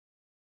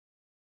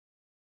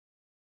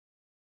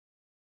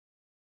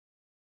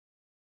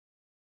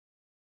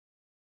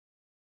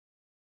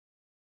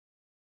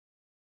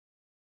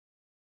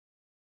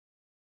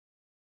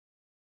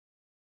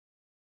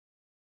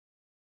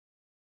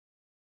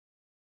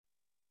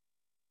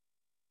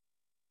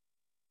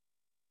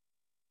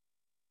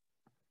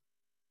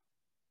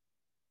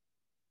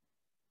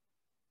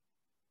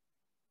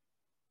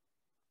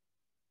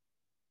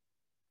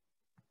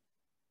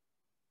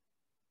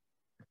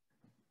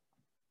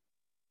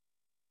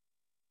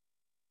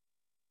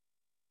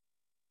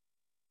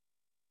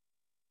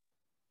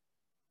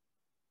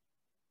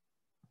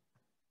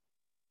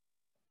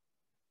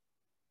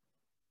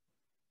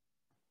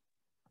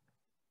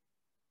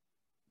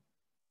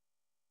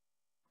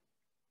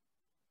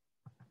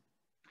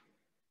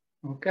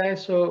Okay,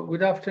 so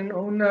good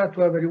afternoon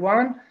to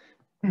everyone.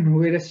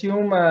 We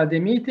resume the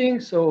meeting.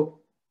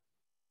 So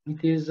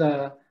it is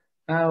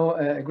now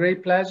a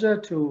great pleasure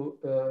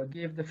to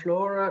give the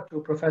floor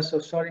to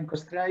Professor Sorin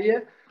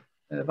Costreie,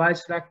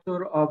 Vice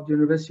Rector of the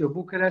University of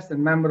Bucharest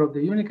and member of the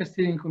UNICA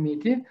Steering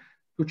Committee,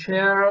 to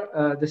chair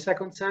the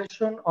second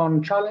session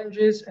on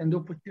challenges and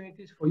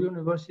opportunities for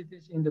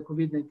universities in the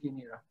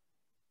COVID-19 era.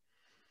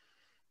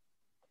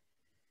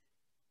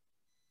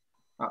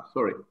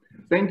 Sorry.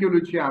 Thank you,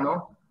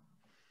 Luciano.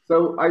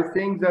 So I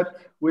think that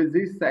with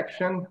this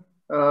section,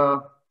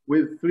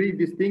 with three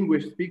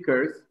distinguished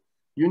speakers,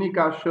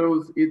 UNICA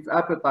shows its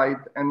appetite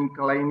and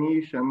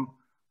inclination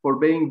for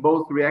being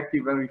both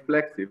reactive and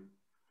reflexive,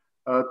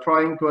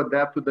 trying to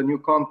adapt to the new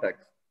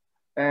context.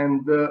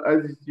 And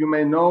as you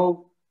may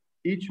know,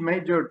 each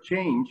major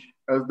change,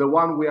 as the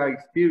one we are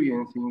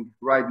experiencing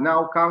right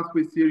now, comes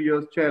with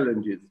serious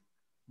challenges,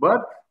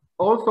 but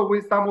also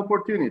with some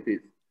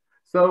opportunities.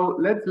 So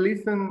let's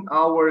listen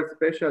our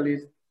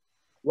specialists.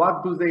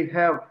 What do they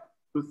have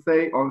to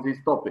say on this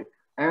topic?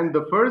 And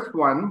the first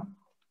one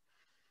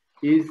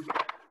is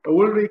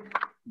Ulrich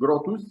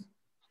Grothus,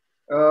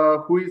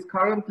 who is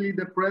currently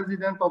the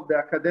president of the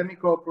Academic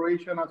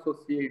Cooperation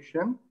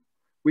Association,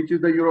 which is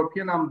the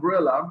European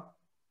umbrella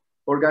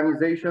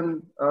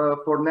organization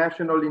for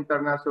national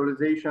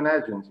internationalization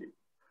agency.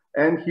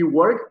 And he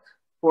worked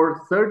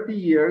for 30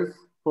 years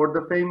for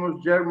the famous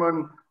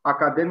German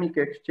Academic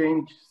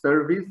Exchange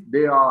Service,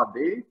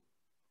 DAAD,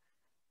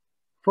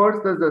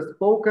 first as a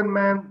spoken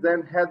man,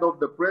 then head of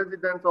the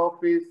President's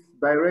Office,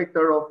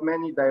 director of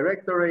many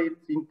directorates,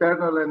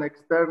 internal and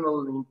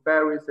external in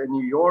Paris and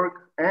New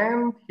York,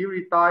 and he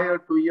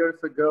retired 2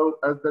 years ago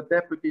as the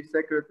Deputy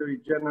Secretary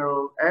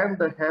General and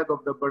the head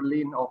of the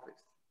Berlin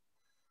office.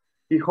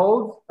 He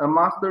holds a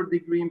master's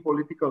degree in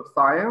political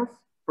science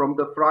from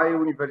the Freie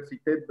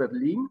Universität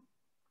Berlin.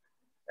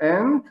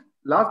 And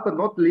last but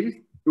not least,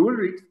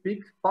 Ulrich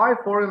speaks 5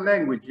 foreign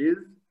languages,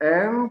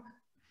 and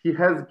he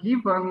has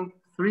given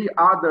 3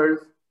 others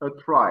a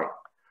try.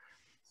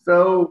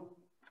 So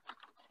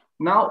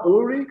now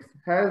Ulrich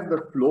has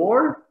the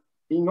floor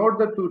in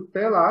order to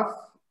tell us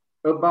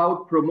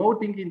about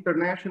promoting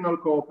international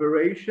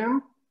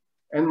cooperation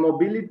and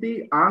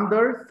mobility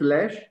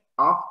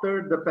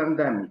under/after the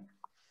pandemic.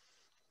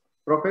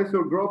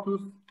 Professor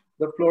Grothus,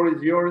 the floor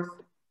is yours.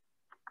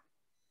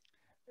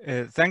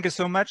 Thank you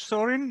so much,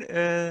 Sorin.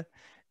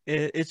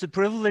 It's a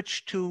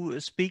privilege to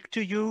speak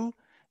to you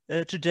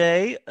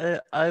today.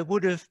 I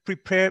would have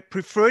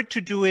preferred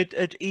to do it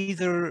at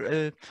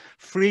either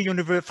Freie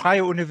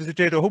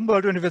Universität or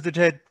Humboldt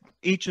Universität,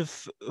 each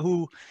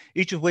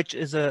of which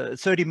is a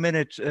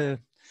 30-minute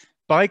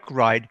bike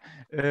ride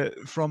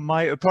from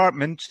my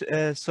apartment.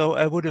 So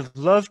I would have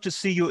loved to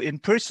see you in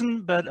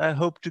person, but I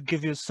hope to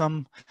give you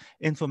some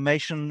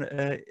information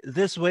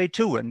this way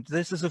too. And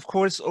this is, of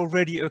course,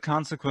 already a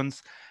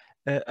consequence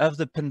of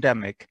the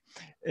pandemic.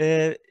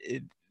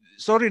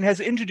 Sorin has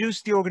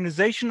introduced the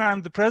organization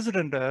I'm the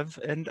president of,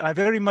 and I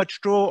very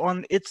much draw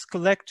on its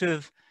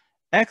collective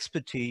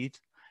expertise.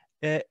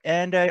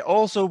 And I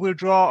also will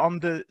draw on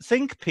the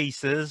think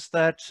pieces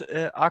that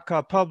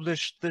ACA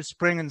published this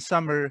spring and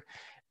summer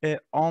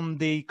on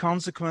the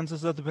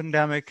consequences of the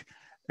pandemic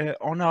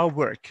on our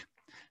work.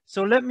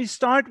 So let me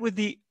start with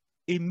the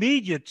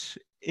immediate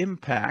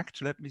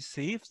impact. Let me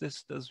see if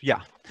this does.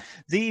 Yeah,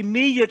 the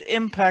immediate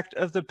impact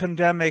of the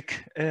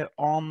pandemic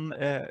on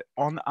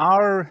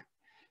our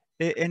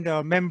and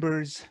our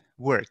members'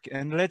 work.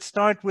 And let's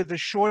start with the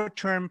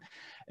short-term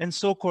and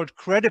so-called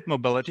credit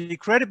mobility.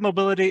 Credit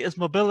mobility is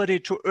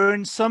mobility to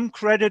earn some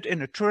credit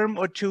in a term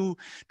or two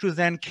to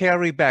then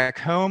carry back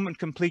home and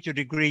complete your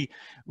degree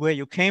where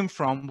you came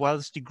from,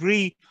 whilst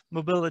degree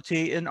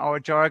mobility in our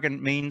jargon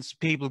means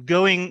people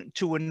going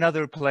to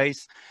another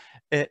place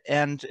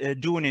and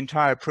do an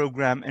entire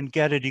program and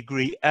get a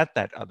degree at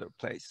that other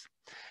place.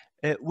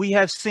 We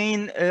have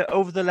seen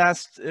over the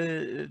last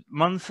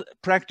month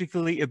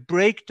practically a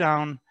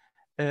breakdown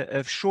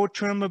of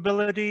short-term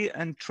mobility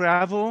and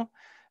travel.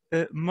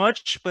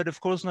 Much, but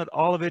of course not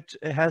all of it,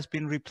 has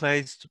been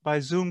replaced by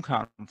Zoom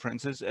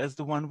conferences as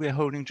the one we're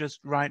holding just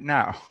right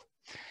now.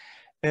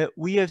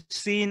 We have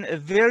seen a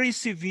very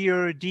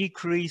severe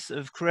decrease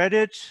of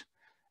credit,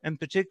 in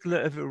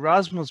particular of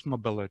Erasmus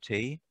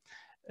mobility.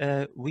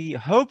 We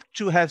hope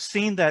to have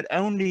seen that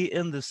only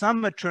in the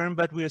summer term,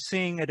 but we're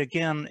seeing it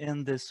again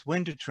in this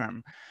winter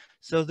term.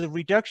 So the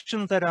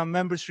reduction that our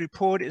members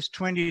report is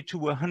 20 to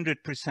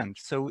 100%.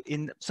 So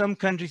in some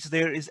countries,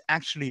 there is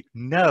actually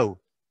no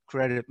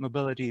credit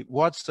mobility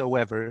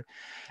whatsoever.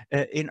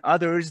 In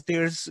others,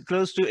 there's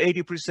close to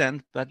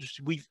 80%, but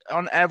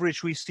on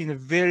average, we've seen a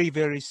very,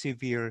 very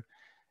severe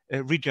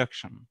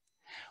reduction.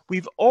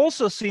 We've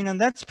also seen, and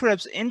that's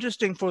perhaps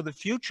interesting for the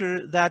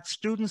future, that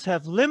students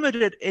have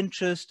limited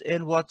interest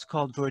in what's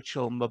called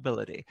virtual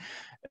mobility.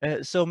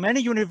 So many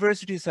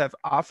universities have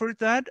offered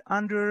that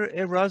under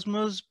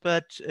Erasmus,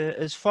 but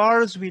as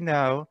far as we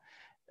know,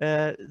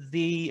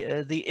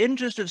 the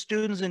interest of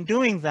students in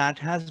doing that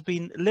has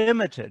been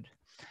limited.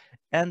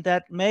 And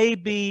that may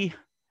be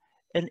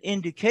an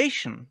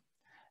indication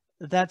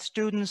that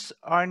students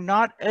are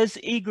not as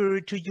eager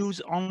to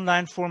use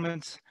online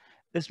formats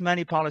as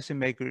many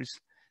policymakers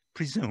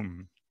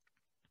presume.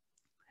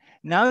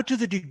 Now to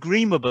the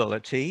degree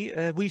mobility,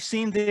 we've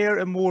seen there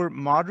a more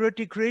moderate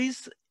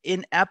decrease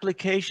in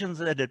applications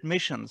and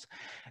admissions.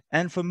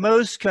 And for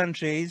most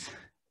countries,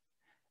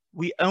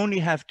 we only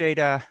have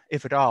data,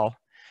 if at all,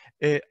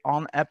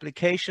 on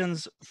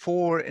applications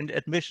for and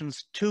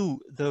admissions to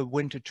the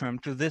winter term,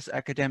 to this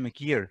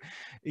academic year.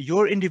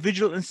 Your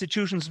individual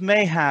institutions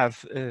may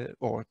have,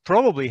 or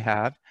probably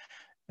have,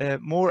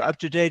 more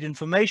up-to-date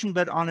information,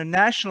 but on a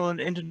national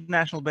and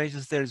international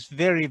basis, there's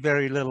very,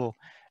 very little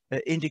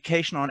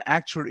indication on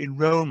actual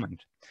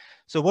enrollment.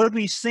 So what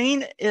we've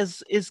seen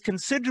is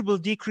considerable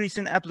decrease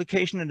in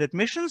application and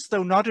admissions,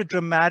 though not a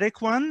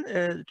dramatic one.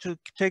 To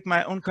take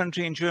my own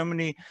country in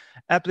Germany,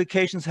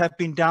 applications have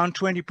been down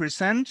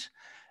 20%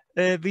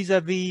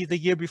 vis-a-vis the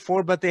year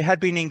before, but they had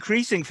been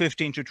increasing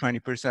 15 to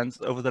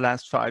 20% over the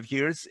last 5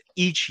 years,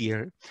 each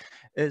year.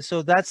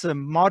 So that's a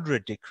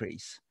moderate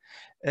decrease.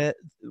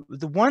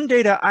 The one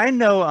data I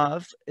know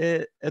of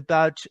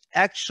about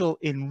actual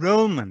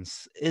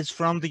enrollments is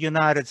from the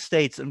United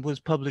States and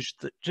was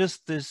published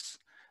just this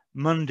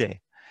Monday.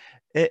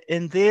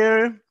 And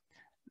there,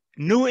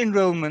 new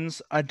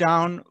enrollments are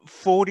down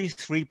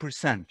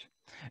 43%.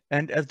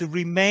 And of the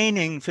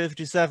remaining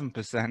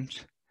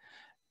 57%,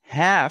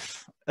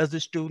 half of the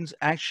students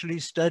actually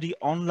study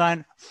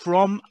online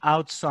from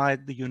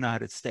outside the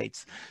United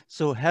States.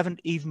 So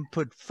haven't even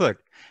put foot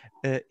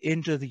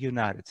into the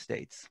United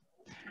States.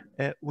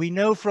 We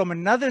know from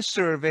another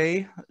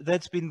survey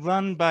that's been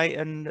run by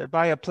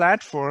a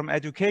platform,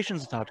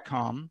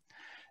 educations.com,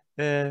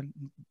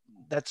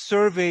 that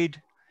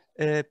surveyed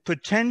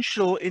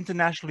potential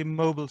internationally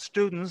mobile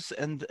students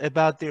and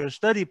about their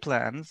study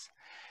plans.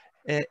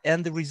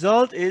 And the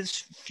result is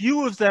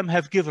few of them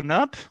have given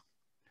up,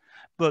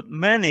 but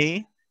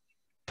many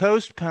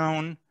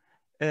postpone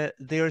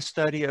their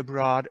study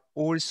abroad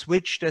or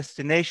switch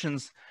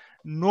destinations,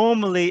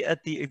 normally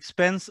at the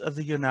expense of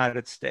the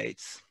United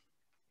States.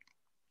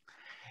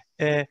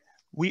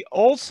 We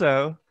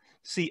also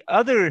see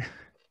other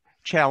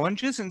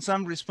challenges in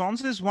some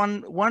responses.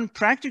 One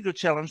practical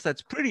challenge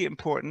that's pretty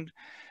important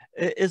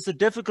is the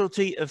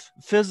difficulty of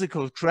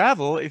physical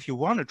travel, if you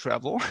want to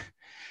travel,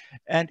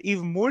 and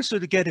even more so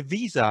to get a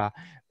visa.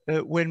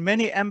 When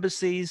many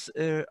embassies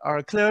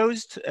are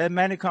closed,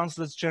 many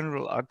consulates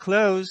general are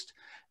closed,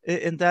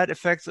 and that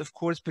affects, of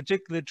course,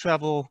 particularly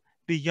travel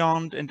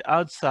beyond and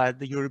outside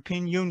the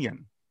European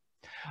Union.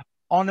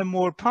 On a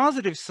more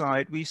positive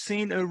side, we've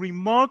seen a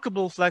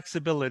remarkable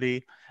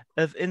flexibility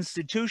of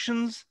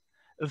institutions,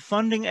 of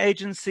funding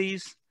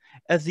agencies,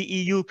 as the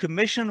EU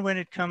Commission when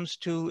it comes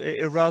to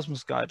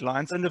Erasmus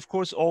guidelines, and of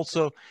course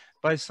also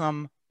by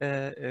some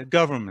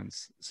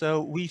governments.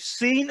 So we've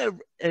seen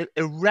a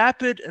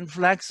rapid and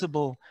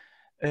flexible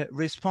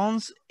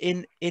response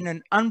in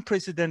an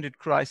unprecedented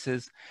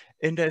crisis,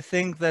 and I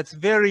think that's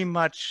very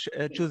much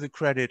to the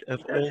credit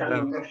of all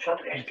those.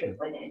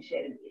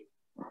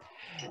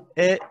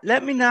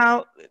 Let me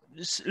now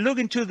look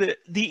into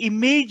the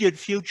immediate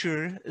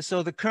future,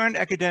 so the current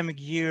academic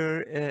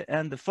year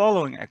and the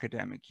following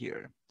academic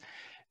year.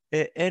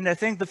 And I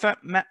think the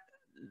fact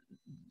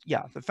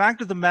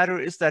of the matter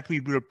is that we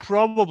will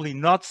probably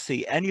not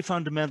see any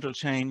fundamental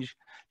change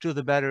to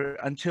the better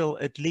until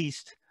at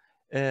least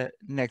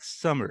next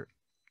summer.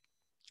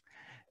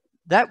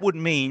 That would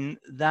mean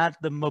that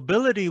the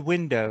mobility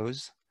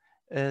windows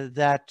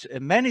that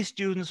many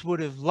students would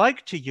have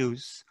liked to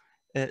use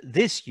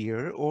this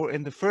year or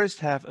in the first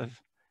half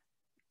of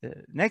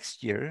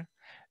next year,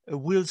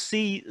 we'll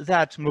see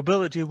that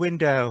mobility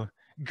window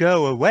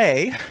go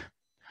away.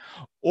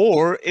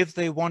 Or if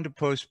they want to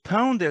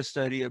postpone their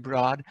study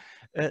abroad,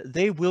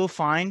 they will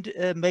find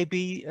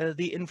maybe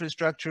the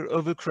infrastructure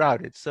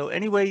overcrowded. So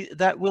anyway,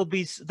 that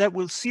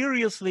will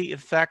seriously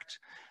affect,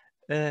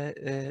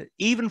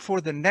 even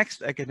for the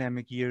next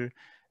academic year,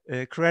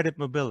 credit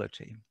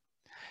mobility.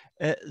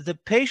 The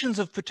patience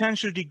of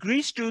potential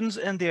degree students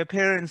and their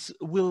parents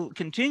will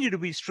continue to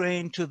be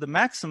strained to the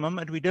maximum,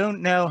 and we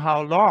don't know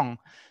how long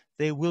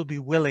they will be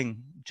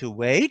willing to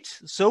wait.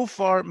 So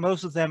far,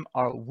 most of them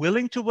are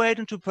willing to wait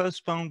and to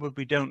postpone, but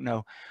we don't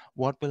know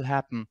what will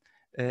happen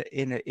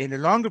in a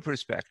longer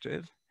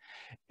perspective.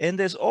 And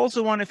there's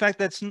also one effect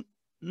that's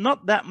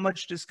not that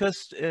much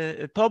discussed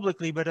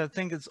publicly, but I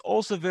think it's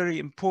also very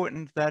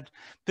important that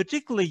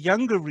particularly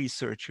younger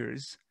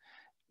researchers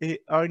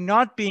are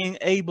not being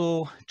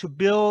able to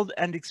build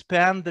and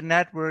expand the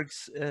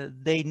networks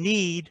they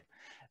need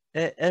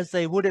as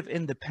they would have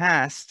in the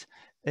past,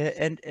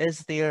 and as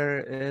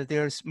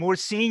their more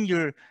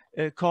senior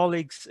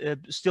colleagues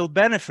still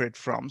benefit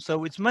from.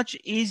 So it's much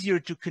easier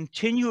to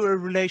continue a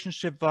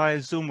relationship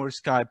via Zoom or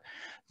Skype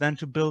than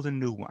to build a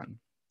new one.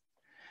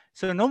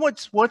 So now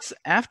what's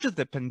after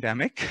the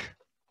pandemic?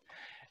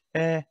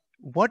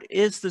 What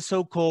is the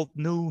so-called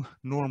new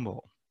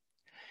normal?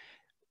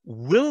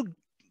 Will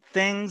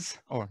things,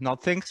 or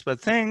not things,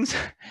 but things,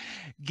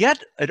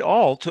 get at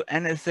all to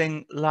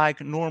anything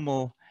like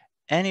normal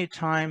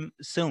anytime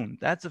soon.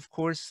 That's of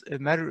course a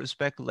matter of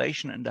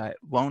speculation, and I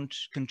won't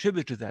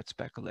contribute to that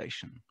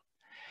speculation.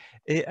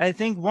 I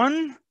think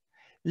one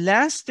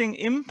lasting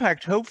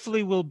impact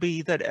hopefully will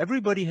be that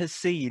everybody has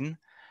seen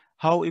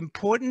how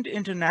important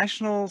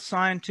international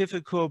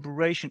scientific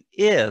cooperation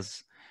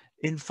is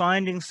in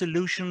finding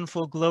solutions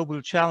for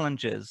global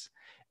challenges.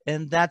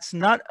 And that's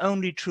not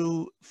only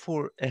true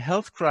for a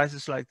health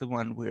crisis like the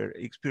one we're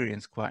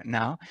experiencing quite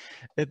now,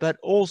 but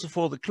also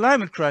for the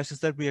climate crisis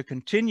that we are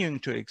continuing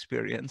to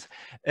experience,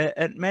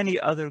 and many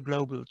other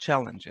global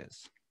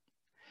challenges.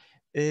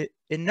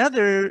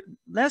 Another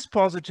less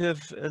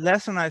positive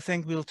lesson I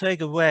think we'll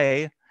take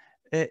away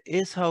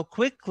is how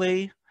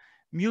quickly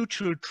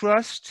mutual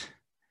trust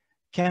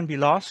can be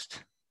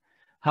lost,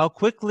 how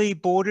quickly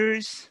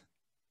borders,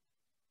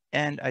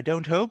 and I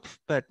don't hope,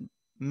 but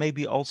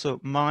maybe also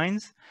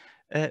minds,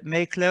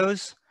 may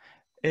close,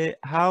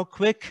 how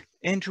quickly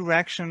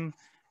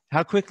interaction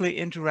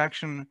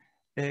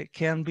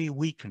can be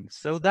weakened.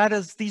 So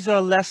these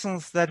are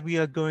lessons that we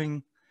are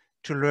going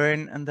to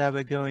learn and that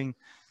we're going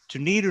to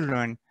need to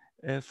learn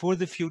for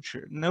the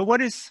future. Now,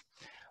 what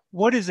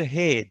is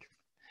ahead?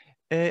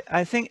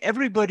 I think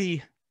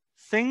everybody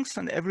thinks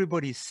and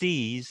everybody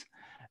sees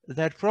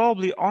that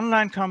probably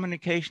online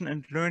communication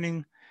and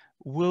learning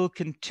will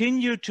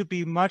continue to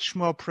be much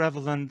more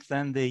prevalent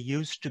than they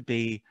used to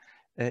be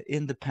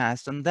in the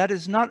past. And that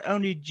is not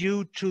only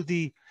due to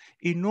the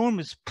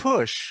enormous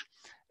push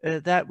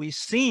that we've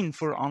seen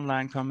for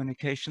online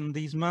communication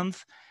these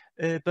months,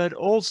 but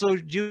also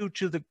due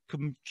to the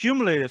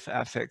cumulative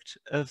effect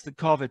of the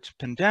COVID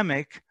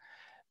pandemic,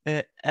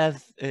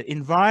 of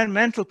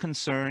environmental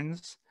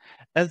concerns,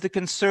 of the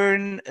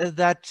concern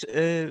that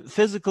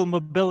physical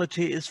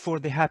mobility is for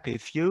the happy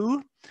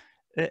few,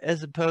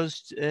 as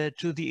opposed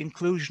to the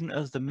inclusion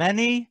of the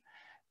many.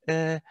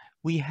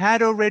 We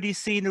had already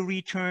seen a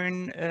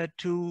return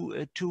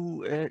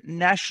to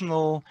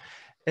national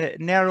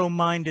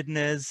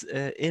narrow-mindedness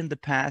in the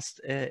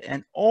past,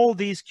 and all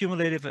these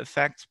cumulative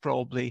effects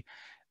probably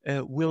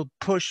will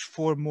push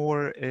for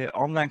more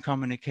online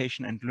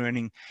communication and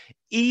learning,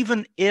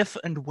 even if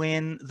and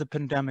when the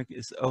pandemic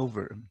is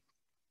over.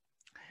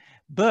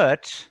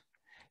 But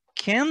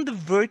can the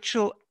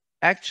virtual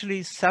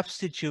actually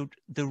substitute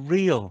the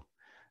real,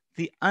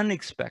 the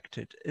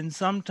unexpected, and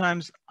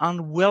sometimes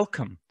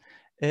unwelcome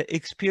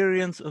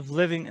experience of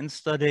living and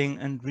studying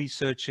and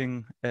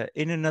researching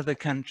in another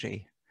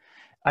country?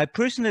 I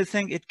personally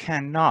think it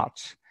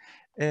cannot,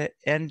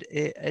 and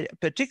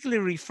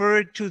particularly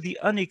refer to the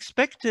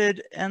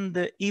unexpected and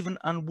the even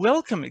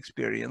unwelcome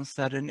experience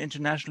that an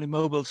internationally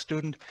mobile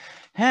student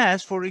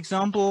has. For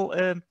example,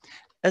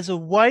 as a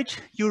white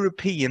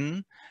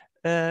European,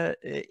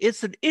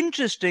 it's an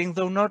interesting,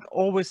 though not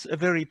always a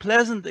very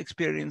pleasant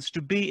experience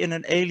to be in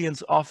an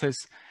alien's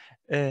office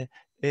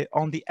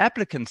on the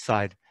applicant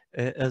side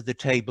of the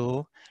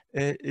table,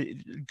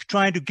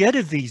 trying to get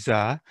a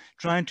visa,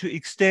 trying to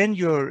extend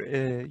your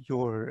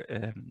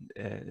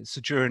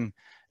sojourn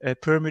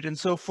permit and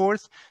so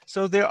forth.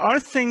 So there are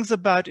things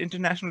about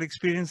international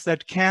experience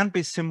that can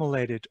be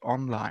simulated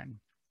online.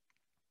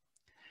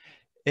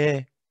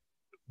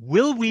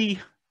 Will we,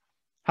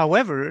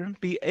 however,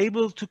 be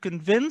able to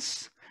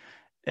convince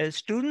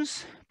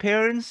students,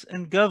 parents,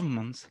 and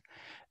governments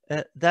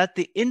that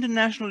the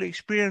international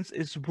experience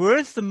is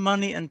worth the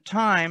money and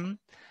time,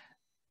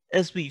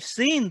 as we've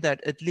seen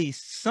that at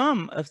least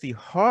some of the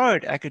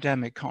hard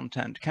academic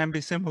content can be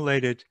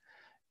simulated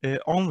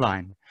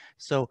online?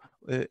 So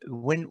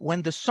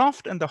when the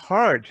soft and the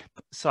hard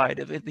side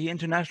of it, the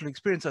international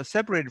experience, are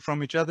separated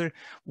from each other,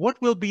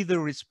 what will be the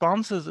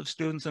responses of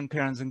students and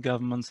parents and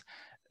governments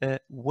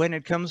when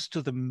it comes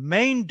to the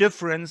main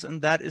difference,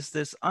 and that is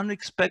this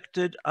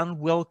unexpected,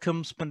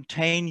 unwelcome,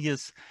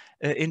 spontaneous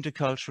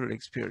intercultural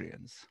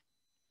experience?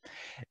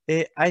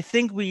 I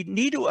think we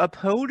need to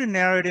uphold a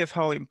narrative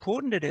how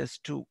important it is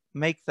to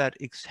make that,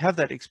 have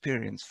that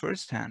experience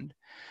firsthand.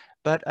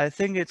 But I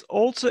think it's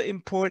also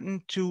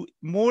important to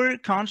more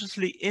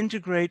consciously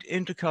integrate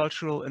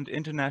intercultural and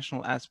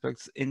international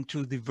aspects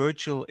into the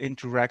virtual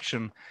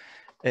interaction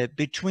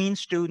between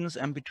students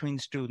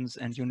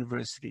and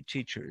university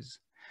teachers.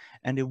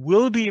 And it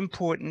will be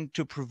important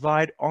to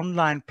provide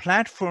online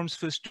platforms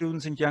for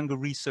students and younger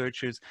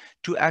researchers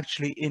to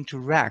actually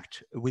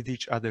interact with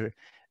each other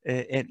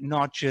and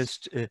not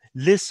just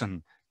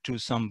listen to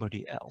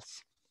somebody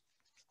else.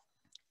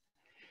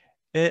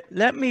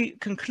 Let me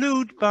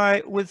conclude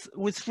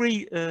with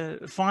three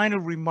final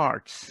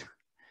remarks.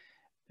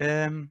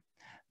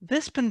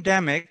 This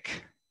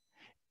pandemic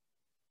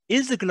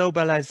is a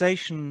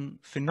globalization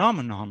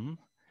phenomenon,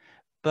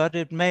 but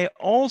it may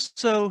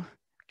also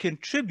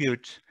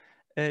contribute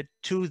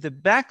to the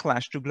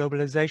backlash to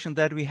globalization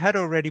that we had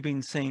already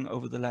been seeing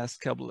over the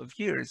last couple of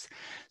years.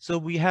 So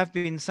we have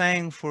been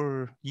saying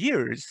for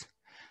years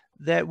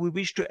that we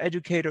wish to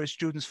educate our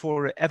students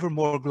for an ever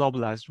more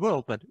globalized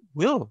world, but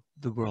will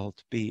the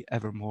world be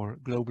ever more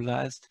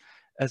globalized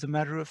as a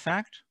matter of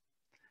fact?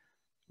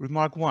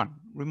 Remark one.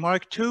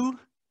 Remark two,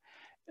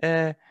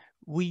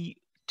 we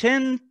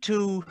tend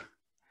to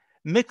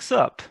mix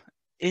up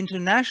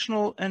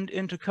international and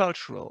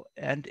intercultural.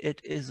 And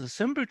it is a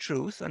simple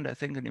truth, and I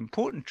think an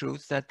important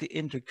truth, that the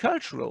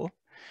intercultural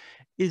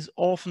is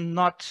often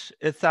not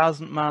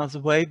 1,000 miles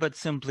away, but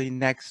simply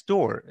next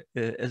door,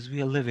 as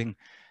we are living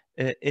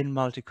in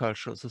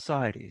multicultural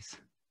societies.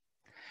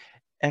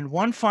 And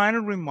one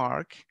final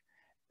remark,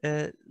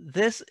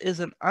 this is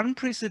an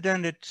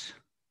unprecedented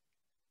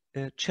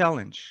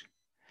challenge,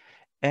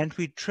 and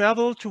we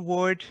travel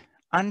toward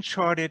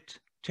uncharted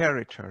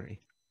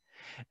territory.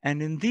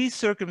 And in these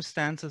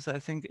circumstances, I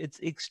think it's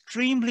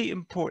extremely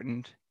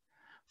important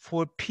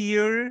for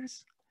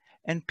peers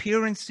and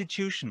peer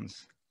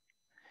institutions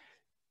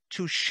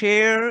to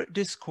share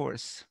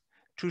discourse,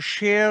 to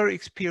share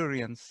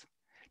experience,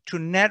 to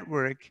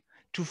network,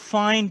 to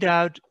find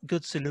out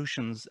good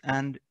solutions.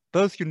 And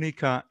both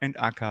UNICA and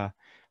ACA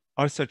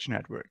are such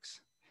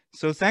networks.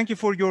 So thank you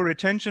for your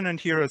attention. And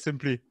here are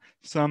simply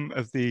some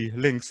of the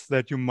links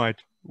that you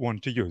might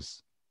want to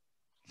use.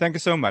 Thank you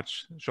so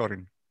much,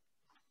 Sorin.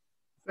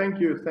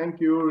 Thank you,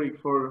 Ulrich,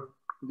 for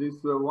this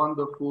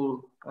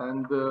wonderful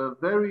and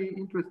very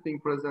interesting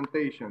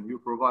presentation you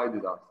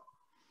provided us.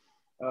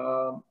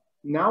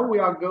 Now we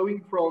are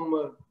going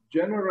from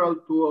general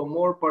to a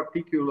more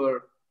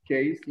particular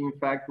case. In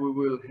fact, we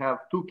will have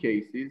two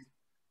cases,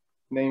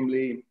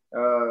 namely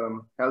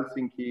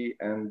Helsinki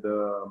and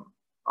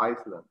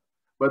Iceland.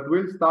 But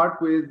we'll start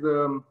with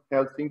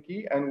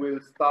Helsinki, and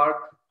we'll start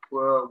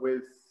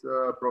with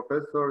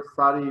Professor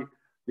Sari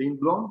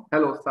Lindblom.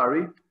 Hello,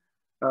 Sari.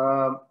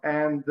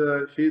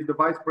 She is the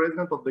Vice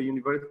President of the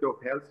University of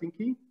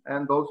Helsinki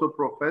and also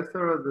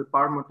Professor at the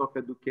Department of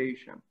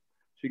Education.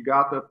 She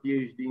got a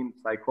PhD in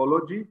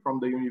psychology from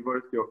the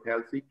University of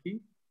Helsinki,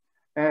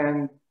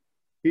 and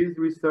his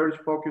research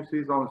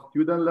focuses on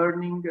student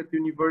learning at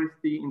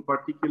university, in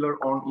particular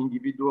on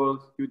individual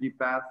study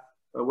paths,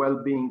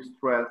 well-being,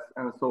 stress,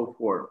 and so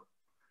forth.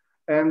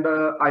 And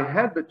I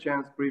had the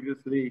chance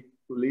previously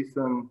to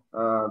listen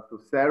to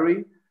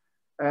Sari,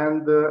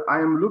 and I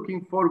am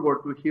looking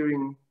forward to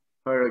hearing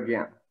her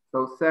again.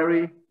 So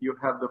Sari, you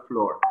have the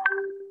floor.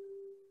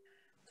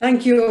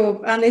 Thank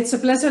you, and it's a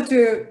pleasure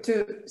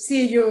to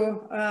see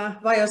you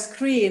via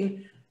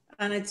screen,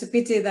 and it's a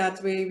pity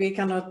that we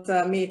cannot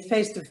meet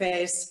face to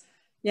face.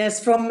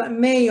 Yes, from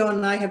May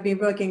on I have been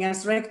working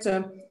as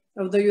rector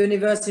of the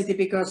university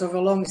because of a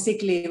long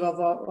sick leave of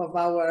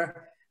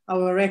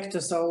our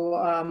rector, so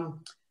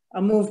I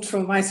moved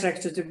from vice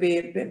rector to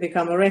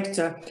become a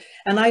rector,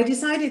 and I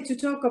decided to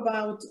talk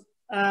about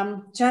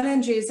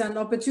challenges and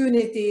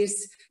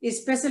opportunities,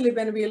 especially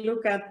when we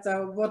look at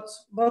what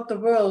the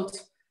world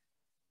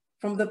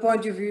from the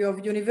point of view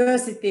of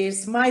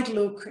universities might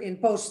look in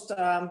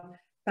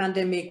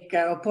post-pandemic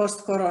or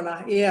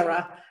post-corona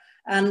era,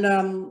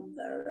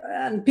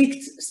 and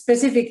picked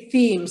specific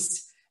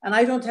themes. And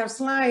I don't have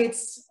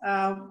slides,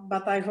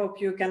 but I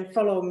hope you can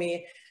follow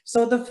me.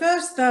 So the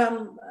first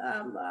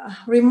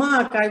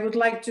remark I would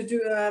like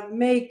to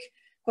make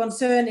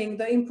concerning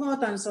the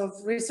importance of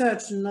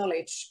research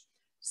knowledge.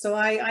 So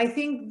I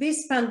think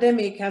this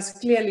pandemic has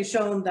clearly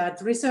shown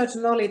that research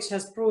knowledge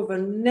has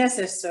proven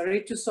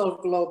necessary to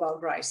solve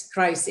global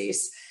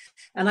crises.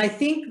 And I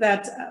think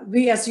that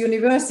we as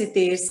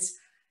universities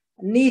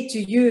need to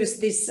use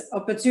this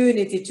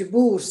opportunity to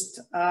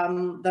boost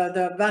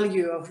the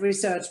value of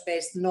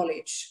research-based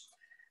knowledge.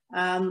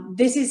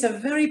 This is a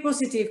very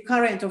positive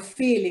current of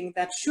feeling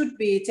that should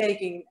be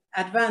taken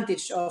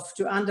advantage of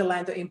to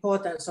underline the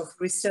importance of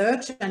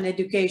research and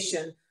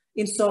education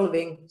in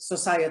solving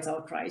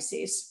societal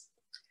crises.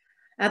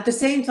 At the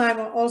same time,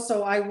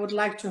 also, I would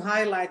like to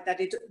highlight that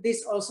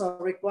this also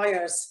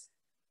requires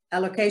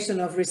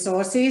allocation of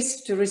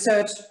resources to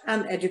research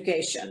and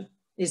education,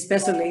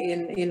 especially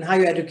in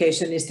higher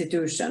education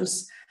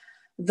institutions.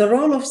 The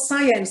role of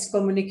science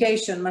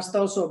communication must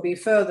also be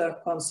further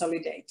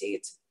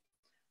consolidated.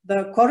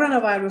 The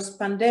coronavirus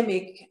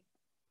pandemic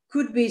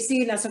could be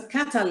seen as a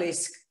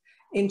catalyst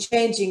in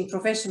changing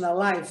professional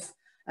life,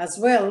 as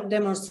well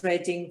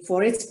demonstrating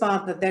for its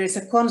part that there is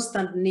a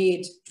constant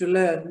need to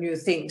learn new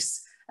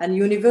things, and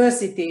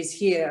universities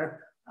here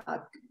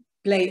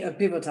play a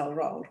pivotal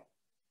role.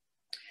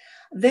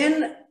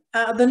 Then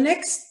the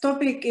next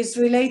topic is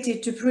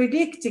related to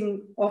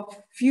predicting of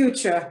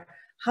future,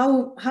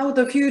 how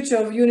the future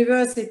of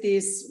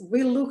universities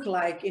will look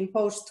like in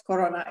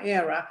post-corona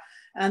era.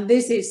 And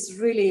this is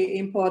really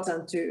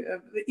important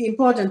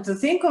to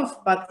think of,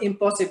 but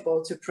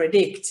impossible to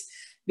predict,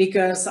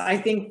 because I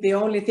think the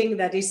only thing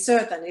that is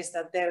certain is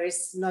that there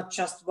is not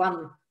just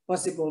one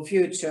possible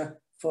future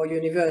for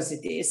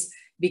universities,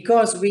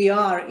 because we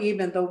are,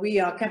 even though we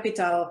are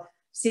capital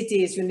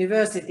cities,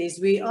 universities,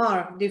 we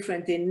are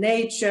different in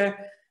nature,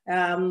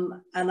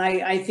 and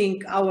I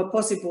think our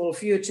possible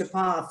future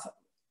path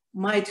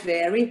might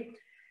vary,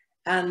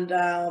 and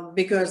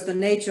because the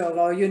nature of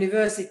our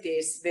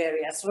universities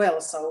vary as well.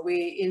 So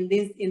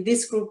in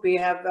this group we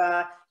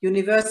have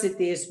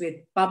universities with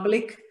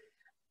public,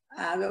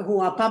 who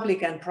are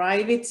public and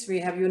private. We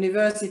have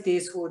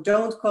universities who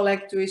don't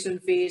collect tuition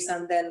fees,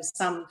 and then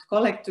some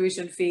collect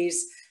tuition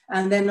fees,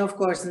 and then of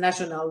course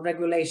national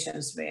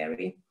regulations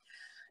vary.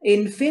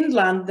 In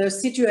Finland, the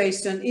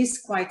situation is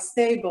quite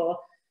stable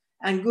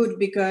and good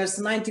because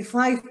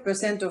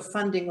 95% of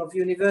funding of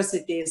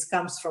universities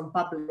comes from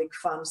public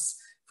funds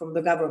from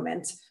the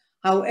government.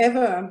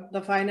 However,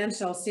 the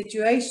financial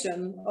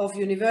situation of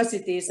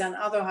universities and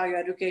other higher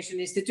education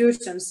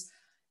institutions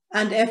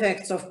and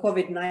effects of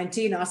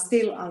COVID-19 are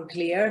still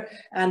unclear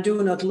and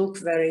do not look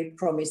very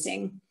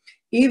promising.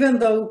 Even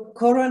though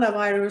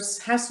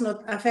coronavirus has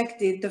not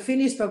affected the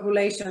Finnish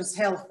population's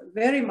health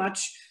very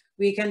much,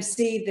 we can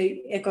see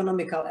the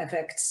economical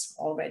effects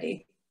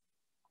already.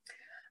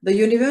 The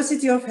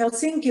University of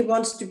Helsinki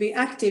wants to be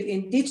active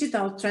in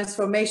digital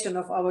transformation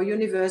of our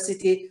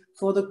university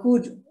for the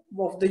good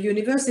of the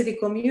university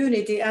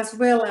community as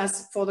well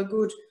as for the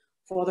good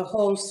for the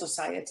whole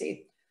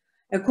society.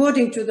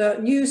 According to the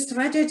new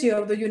strategy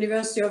of the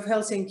University of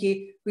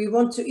Helsinki, we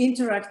want to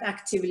interact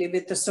actively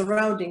with the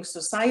surrounding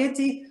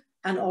society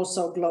and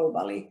also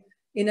globally.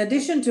 In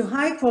addition to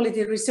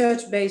high-quality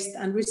research-based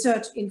and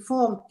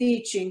research-informed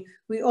teaching,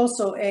 we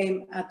also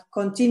aim at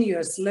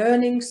continuous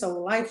learning, so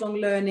lifelong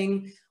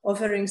learning,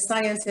 offering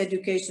science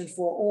education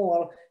for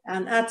all,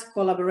 and at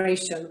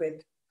collaboration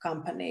with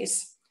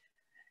companies.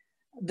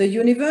 The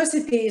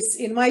universities,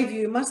 in my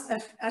view, must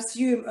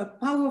assume a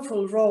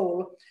powerful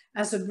role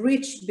as a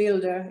bridge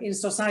builder in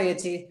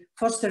society,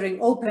 fostering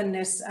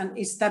openness and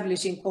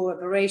establishing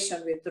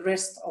cooperation with the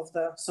rest of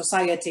the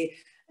society.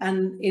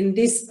 And in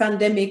this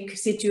pandemic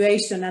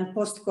situation and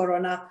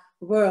post-corona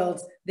world,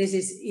 this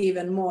is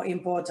even more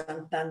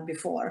important than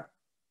before.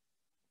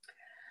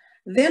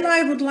 Then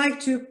I would like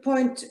to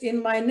point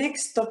in my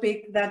next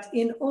topic that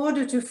in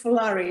order to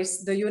flourish,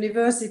 the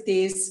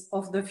universities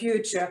of the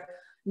future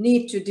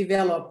need to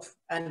develop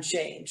and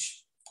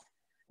change.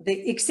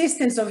 The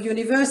existence of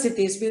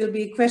universities will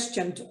be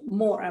questioned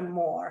more and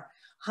more.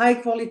 High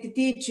quality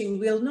teaching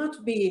will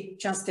not be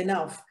just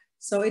enough.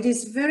 So it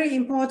is very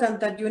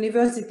important that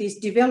universities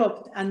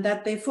develop and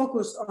that they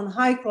focus on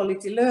high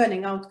quality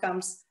learning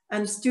outcomes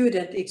and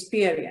student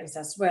experience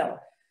as well.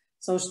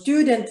 So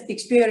student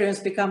experience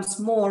becomes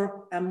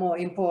more and more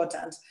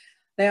important.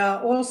 There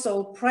are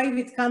also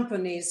private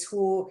companies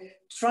who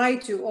try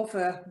to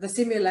offer the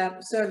similar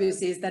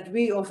services that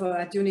we offer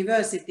at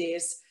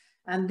universities.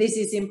 And this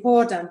is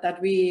important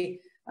that we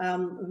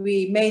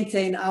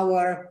maintain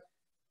our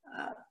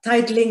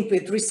tight link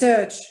with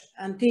research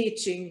and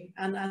teaching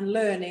and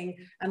learning,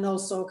 and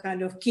also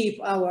kind of keep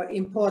our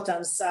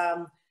importance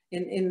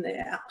in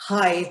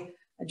high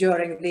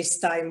during this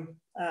time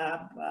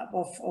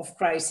of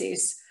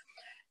crisis.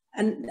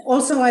 And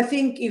also I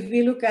think if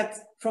we look at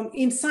from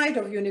inside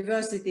of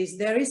universities,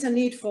 there is a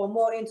need for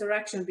more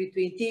interaction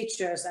between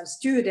teachers and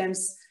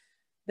students.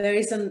 There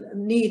is a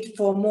need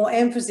for more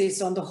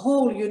emphasis on the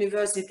whole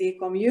university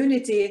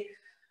community,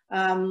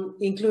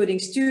 including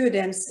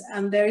students,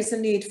 and there is a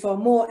need for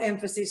more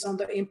emphasis on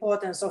the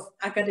importance of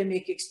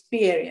academic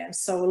experience.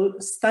 So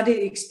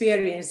study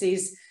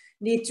experiences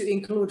need to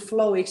include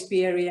flow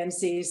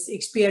experiences,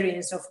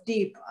 experience of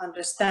deep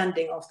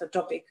understanding of the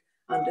topic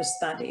under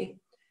study.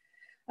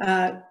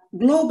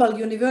 Global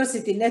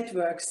university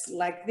networks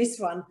like this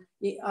one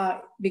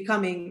are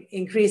becoming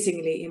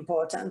increasingly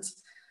important.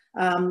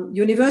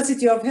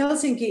 University of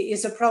Helsinki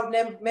is a proud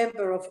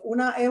member of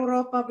UNA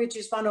Europa, which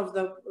is one of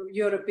the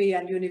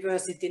European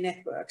university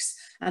networks.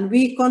 And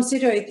we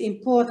consider it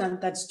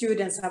important that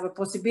students have a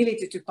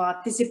possibility to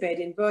participate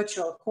in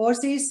virtual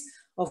courses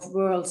of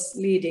world's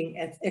leading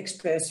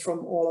experts from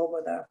all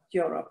over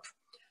Europe.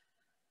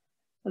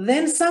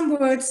 Then some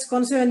words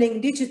concerning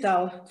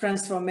digital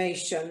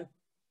transformation.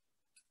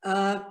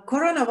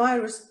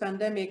 Coronavirus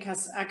pandemic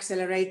has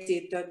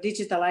accelerated the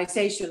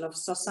digitalization of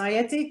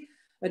society,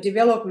 a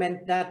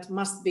development that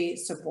must be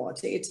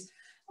supported.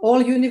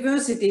 All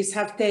universities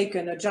have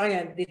taken a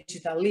giant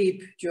digital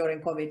leap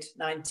during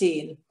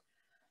COVID-19.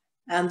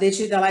 And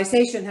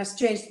digitalization has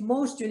changed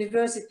most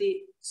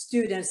university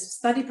students'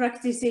 study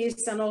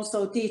practices and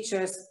also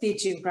teachers'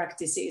 teaching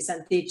practices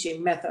and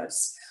teaching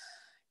methods.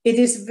 It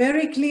is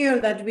very clear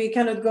that we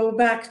cannot go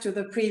back to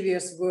the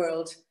previous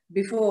world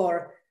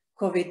before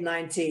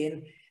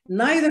COVID-19.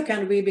 Neither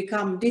can we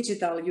become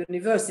digital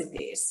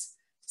universities.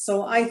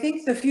 So I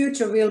think the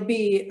future will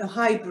be a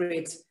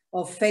hybrid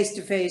of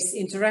face-to-face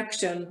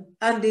interaction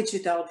and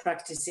digital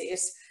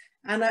practices.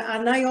 And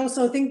I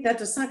also think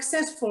that a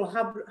successful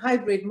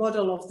hybrid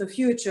model of the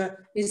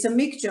future is a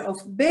mixture of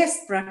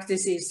best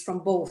practices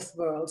from both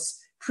worlds,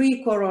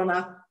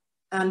 pre-corona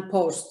and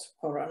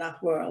post-corona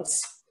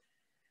worlds.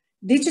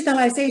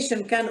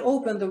 Digitalization can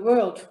open the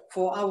world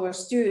for our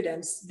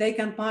students. They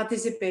can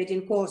participate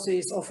in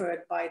courses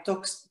offered by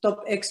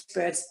top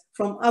experts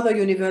from other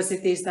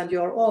universities than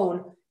your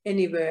own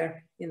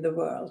anywhere in the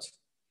world.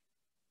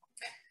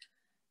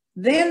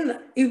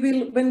 Then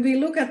when we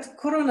look at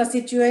corona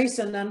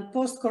situation and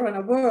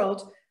post-corona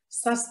world,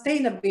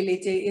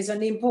 sustainability is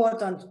an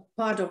important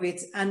part of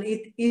it, and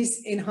it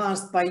is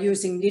enhanced by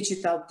using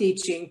digital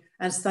teaching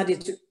and study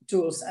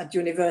tools at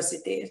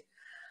universities.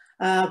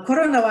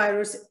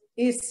 Coronavirus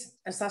is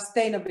a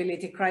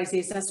sustainability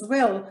crisis as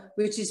well,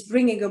 which is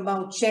bringing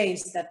about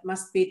change that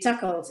must be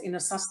tackled in a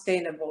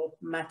sustainable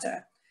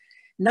manner.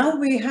 Now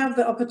we have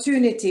the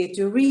opportunity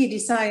to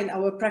redesign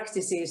our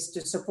practices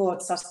to support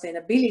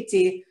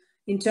sustainability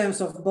in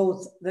terms of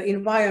both the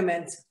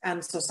environment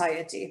and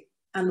society,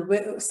 and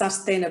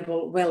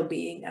sustainable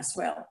well-being as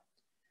well.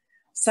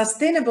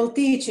 Sustainable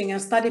teaching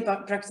and study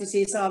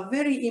practices are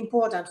very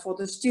important for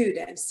the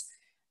students.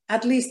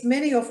 At least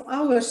many of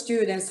our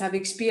students have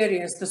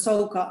experienced the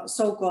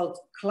so-called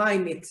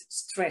climate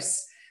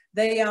stress.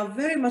 They are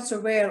very much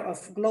aware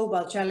of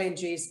global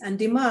challenges and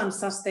demand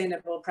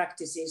sustainable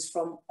practices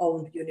from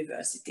own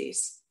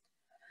universities.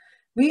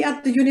 We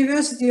at the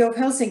University of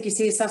Helsinki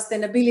see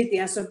sustainability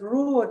as a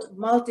broad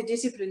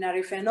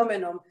multidisciplinary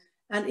phenomenon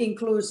and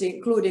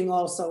including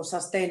also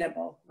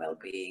sustainable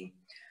well-being.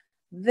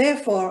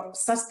 Therefore,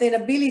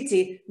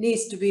 sustainability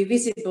needs to be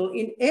visible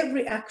in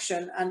every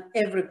action and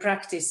every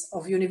practice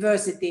of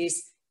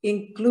universities,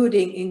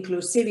 including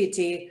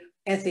inclusivity,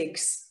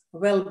 ethics,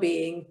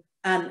 well-being,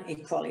 and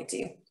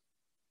equality.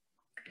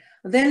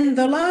 Then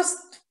the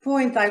last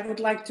point I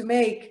would like to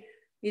make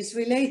is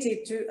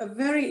related to a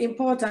very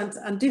important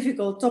and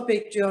difficult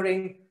topic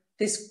during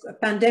this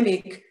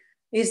pandemic,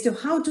 is to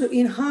how to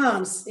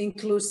enhance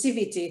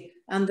inclusivity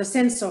and the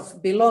sense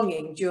of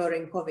belonging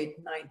during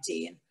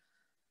COVID-19.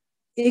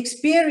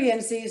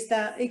 Experiencing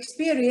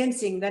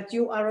that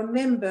you are a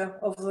member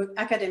of the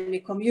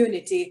academic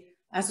community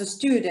as a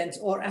student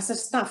or as a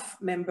staff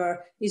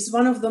member is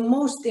one of the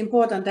most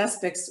important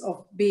aspects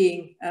of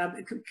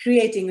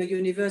creating a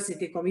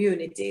university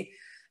community.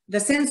 The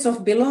sense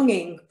of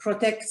belonging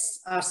protects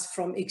us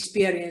from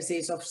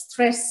experiences of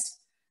stress,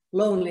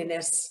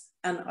 loneliness,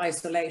 and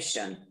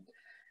isolation.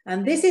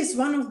 And this is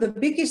one of the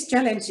biggest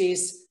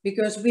challenges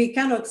because we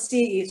cannot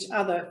see each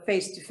other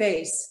face to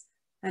face.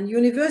 And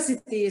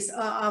universities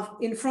are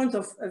in front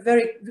of a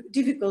very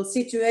difficult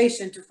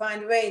situation to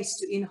find ways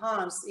to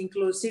enhance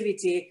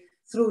inclusivity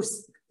through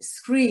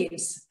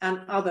screens and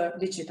other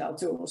digital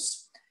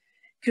tools.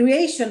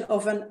 Creation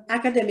of an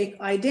academic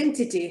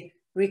identity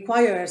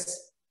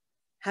requires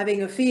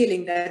having a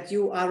feeling that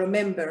you are a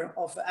member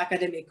of the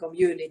academic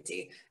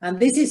community. And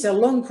this is a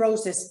long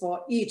process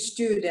for each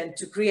student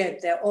to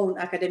create their own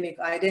academic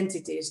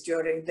identities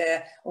during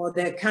their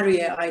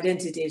career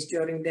identities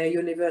during their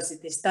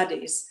university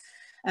studies.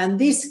 And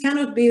this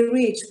cannot be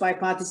reached by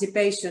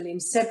participation in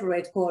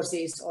separate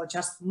courses or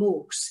just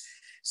MOOCs.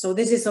 So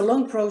this is a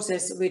long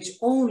process which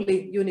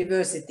only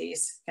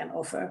universities can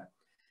offer.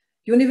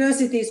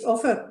 Universities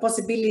offer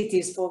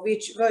possibilities for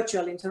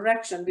virtual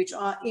interaction, which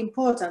are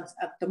important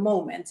at the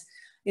moment.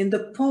 In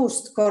the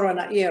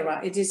post-corona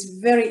era, it is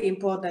very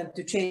important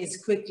to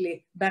change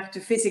quickly back to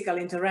physical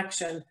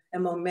interaction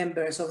among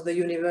members of the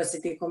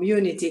university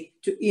community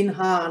to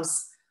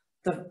enhance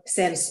the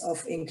sense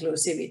of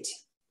inclusivity.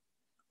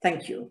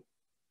 Thank you.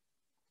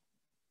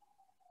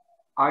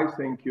 I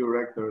thank you,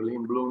 Rector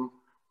Lindblom.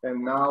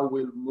 And now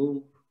we'll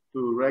move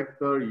to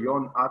Rector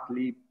Jón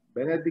Atli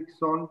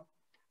Benediktsson,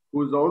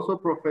 who is also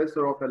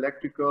Professor of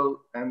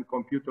Electrical and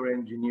Computer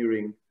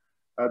Engineering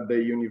at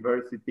the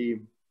University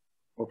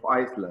of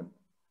Iceland.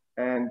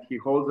 And he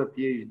holds a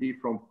PhD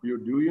from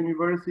Purdue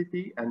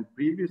University, and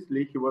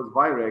previously he was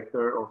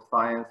Vice-Rector of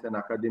Science and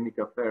Academic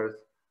Affairs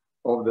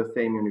of the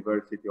same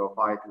University of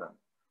Iceland.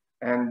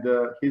 And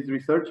his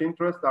research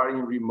interests are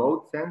in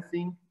remote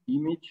sensing,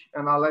 image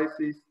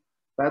analysis,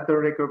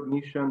 pattern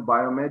recognition,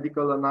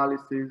 biomedical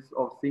analysis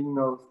of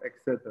signals,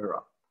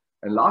 etc.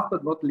 And last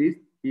but not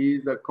least, he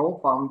is the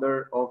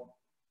co-founder of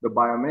the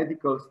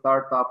biomedical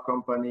startup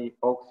company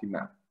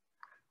Oxymap.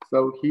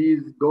 So he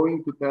is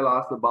going to tell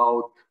us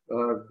about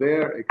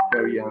their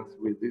experience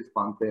with this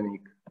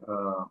pandemic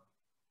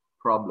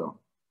problem.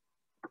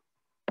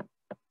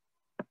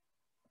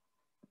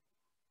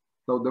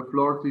 So the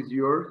floor is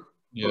yours.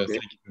 Yeah, okay.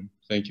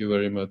 Thank you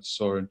very much,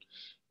 Sorin.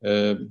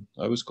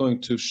 I was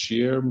going to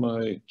share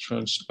my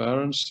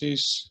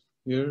transparencies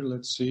here.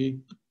 Let's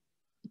see.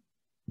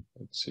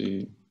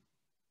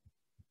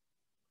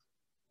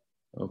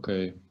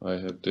 Okay, I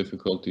have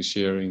difficulty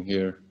sharing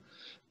here,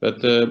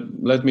 but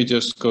let me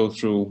just go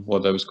through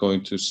what I was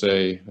going to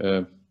say.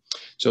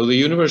 So the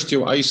University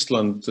of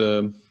Iceland,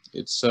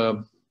 it's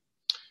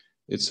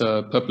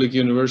a public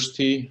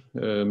university,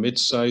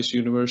 mid-sized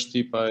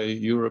university by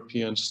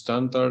European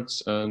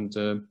standards, and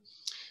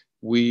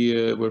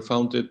we were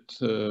founded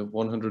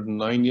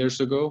 109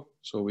 years ago.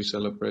 So we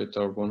celebrate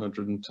our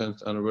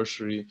 110th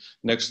anniversary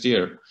next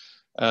year.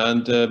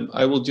 And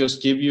I will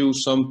just give you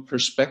some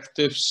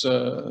perspectives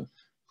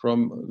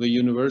from the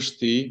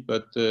university,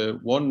 but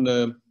one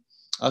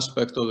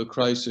aspect of the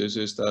crisis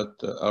is that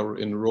our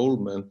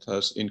enrollment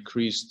has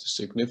increased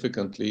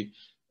significantly,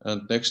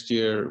 and next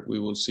year we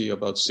will see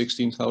about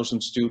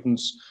 16,000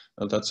 students,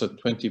 and that's a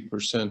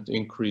 20%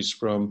 increase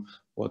from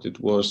what it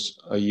was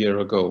a year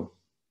ago.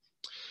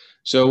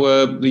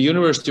 So the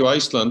University of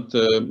Iceland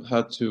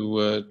had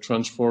to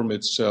transform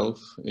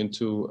itself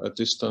into a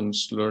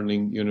distance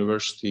learning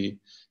university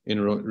in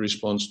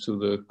response to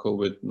the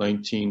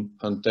COVID-19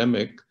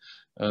 pandemic.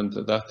 and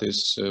that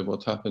is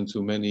what happened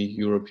to many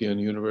European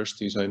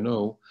universities I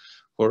know.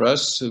 For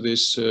us,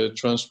 this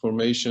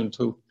transformation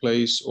took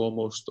place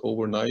almost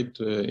overnight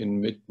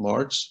in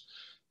mid-March,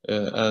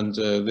 and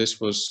this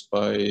was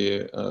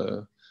by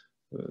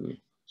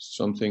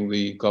something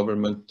the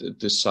government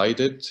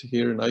decided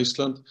here in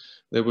Iceland.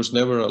 There was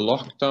never a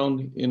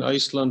lockdown in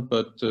Iceland,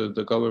 but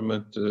the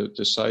government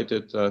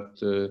decided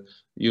that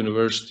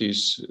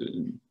universities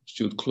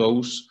should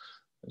close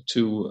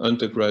to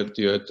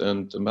undergraduate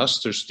and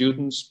master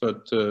students,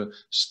 but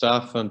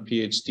staff and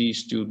PhD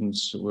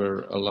students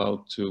were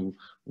allowed to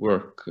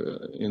work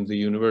in the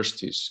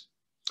universities.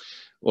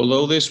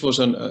 Although this was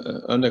an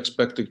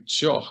unexpected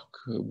shock,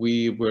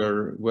 we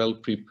were well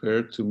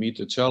prepared to meet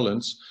the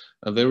challenge.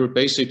 And there were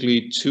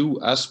basically two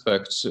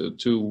aspects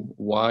to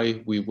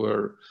why we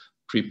were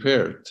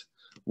prepared.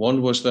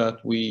 One was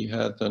that we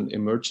had an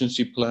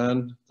emergency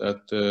plan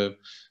that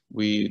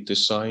we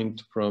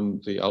designed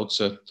from the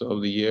outset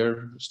of the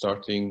year,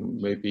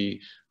 starting maybe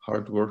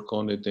hard work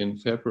on it in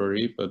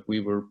February, but we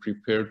were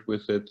prepared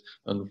with it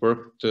and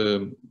worked,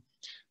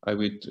 I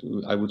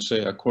would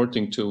say,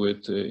 according to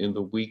it in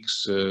the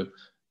weeks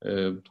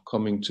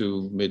coming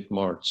to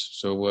mid-March.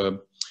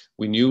 So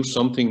we knew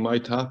something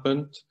might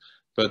happen,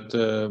 but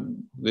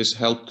this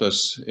helped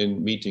us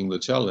in meeting the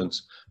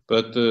challenge.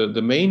 But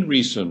the main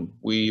reason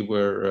we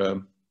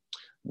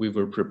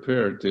were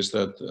prepared is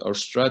that our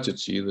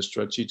strategy, the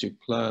strategic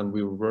plan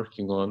we were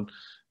working on,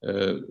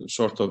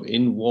 sort of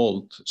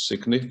involved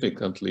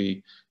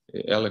significantly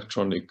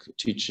electronic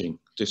teaching,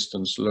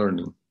 distance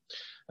learning.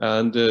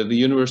 And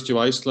the University of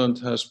Iceland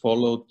has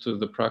followed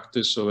the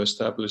practice of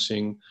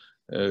establishing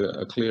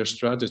a clear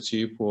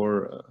strategy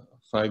for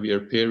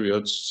 5-year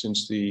periods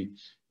since the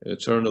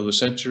turn of the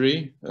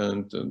century.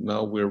 And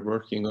now we're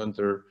working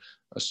under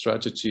a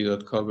strategy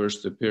that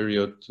covers the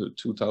period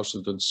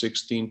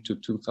 2016 to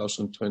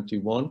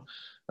 2021.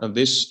 And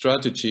this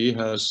strategy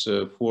has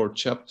 4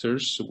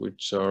 chapters,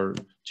 which are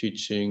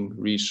teaching,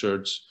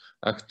 research,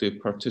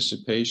 active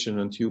participation,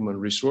 and human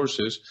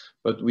resources.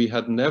 But we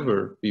had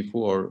never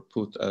before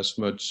put as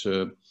much,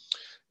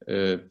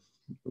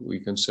 we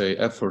can say,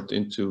 effort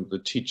into the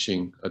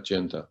teaching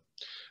agenda.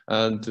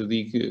 And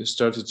the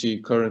strategy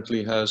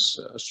currently has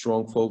a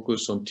strong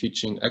focus on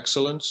teaching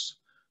excellence,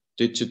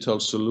 digital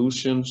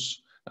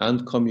solutions,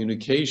 and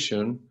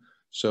communication.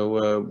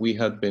 So we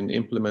had been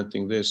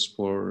implementing this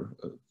for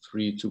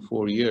 3 to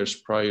 4 years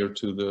prior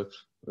to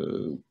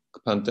the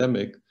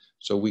pandemic.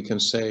 So we can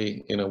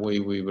say, in a way,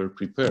 we were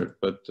prepared.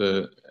 But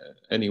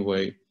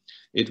anyway,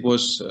 it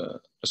was a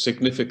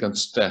significant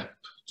step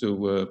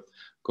to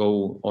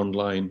go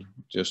online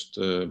just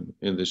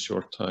in this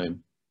short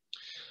time.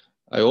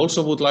 I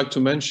also would like to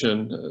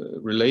mention,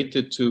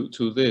 related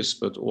to this,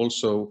 but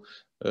also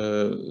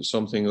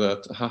something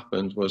that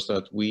happened was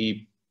that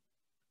we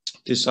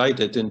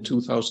decided in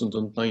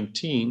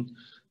 2019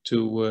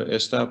 to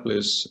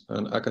establish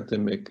an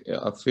academic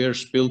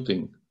affairs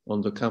building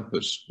on the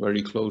campus,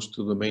 very close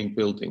to the main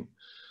building.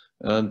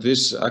 And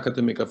this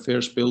academic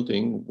affairs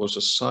building was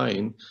a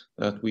sign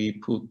that we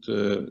put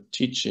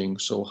teaching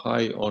so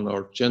high on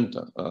our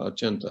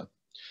agenda.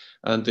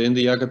 And in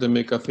the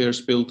academic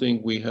affairs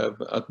building, we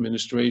have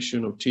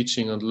administration of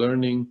teaching and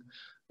learning.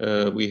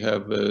 We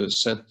have a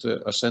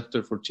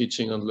center for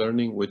teaching and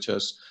learning, which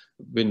has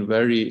been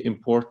very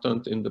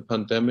important in the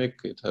pandemic.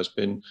 It has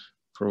been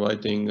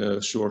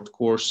providing short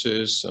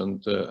courses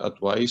and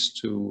advice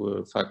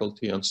to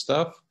faculty and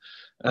staff.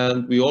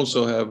 And we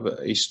also have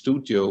a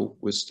studio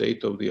with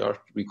state-of-the-art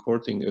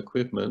recording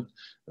equipment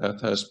that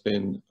has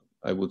been,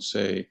 I would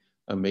say,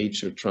 a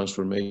major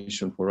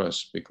transformation for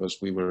us, because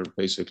we were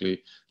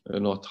basically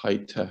not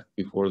high-tech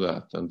before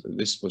that, and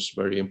this was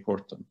very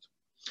important.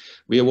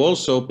 We have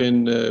also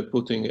been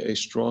putting a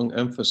strong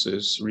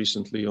emphasis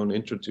recently on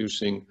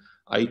introducing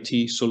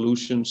IT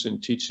solutions in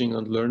teaching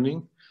and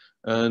learning.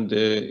 And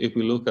if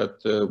we look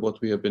at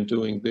what we have been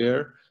doing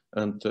there,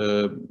 and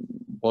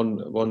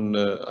one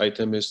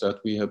item is that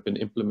we have been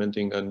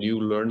implementing a new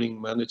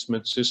learning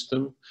management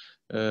system,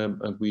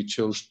 and we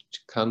chose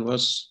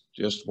Canvas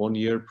just 1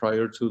 year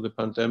prior to the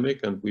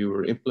pandemic, and we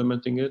were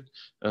implementing it,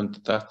 and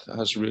that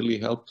has really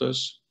helped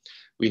us.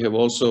 We have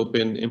also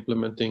been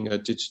implementing a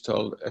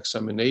digital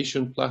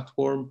examination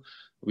platform.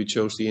 We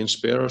chose the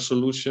Inspera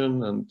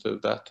solution, and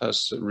that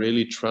has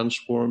really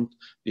transformed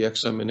the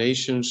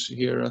examinations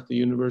here at the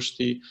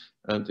university,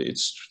 and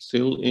it's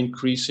still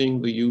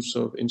increasing the use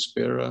of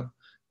Inspera,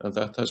 and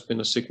that has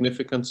been a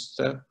significant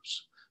step.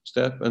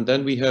 And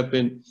then we have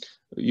been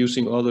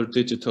using other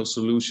digital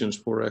solutions,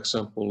 for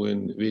example,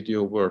 in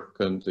video work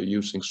and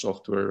using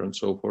software and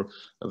so forth.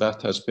 And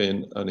that has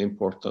been an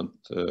important,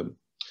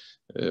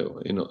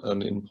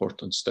 an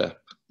important step.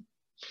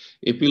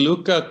 If we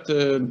look at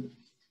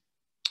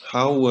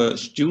how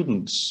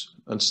students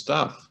and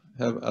staff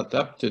have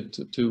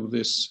adapted to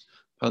this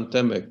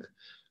pandemic,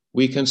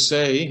 we can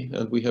say,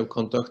 and we have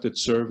conducted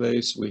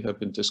surveys, we have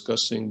been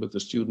discussing with the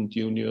student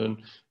union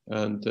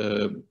and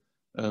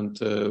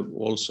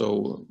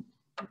also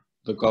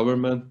the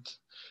government,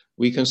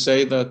 we can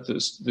say that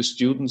the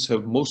students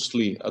have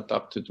mostly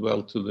adapted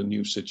well to the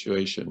new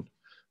situation,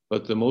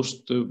 but the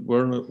most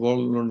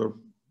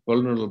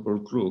vulnerable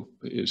group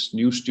is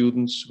new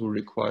students who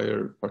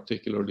require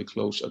particularly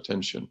close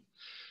attention.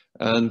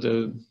 And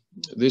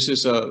this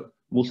is a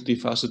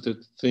multifaceted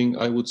thing,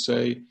 I would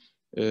say.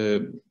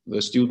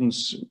 The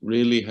students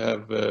really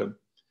have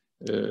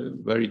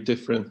very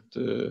different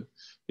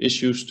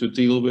issues to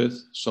deal with.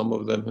 Some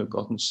of them have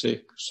gotten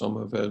sick, some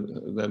of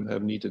them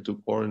have needed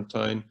to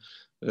quarantine,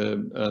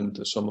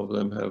 and some of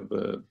them have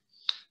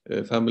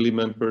family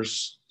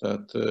members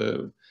that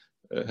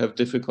have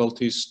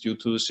difficulties due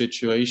to the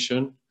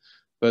situation.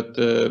 But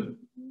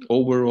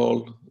overall,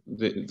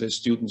 the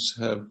students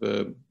have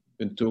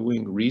been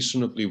doing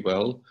reasonably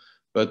well.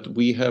 But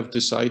we have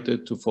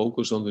decided to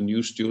focus on the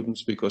new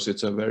students because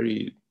it's a very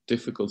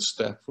difficult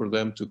step for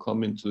them to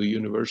come into the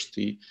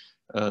university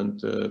and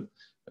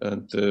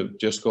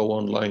just go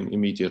online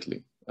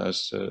immediately.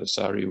 As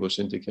Sari was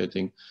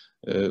indicating,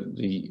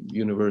 the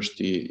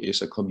university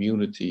is a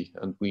community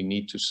and we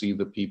need to see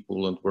the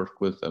people and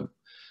work with them.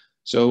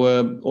 So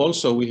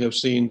also we have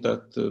seen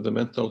that the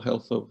mental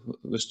health of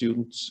the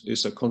students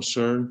is a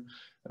concern,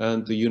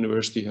 and the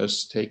university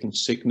has taken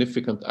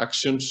significant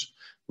actions.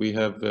 We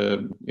have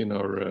in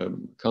our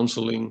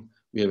counseling,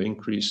 we have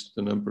increased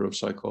the number of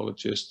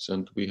psychologists,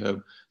 and we have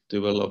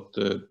developed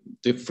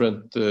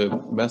different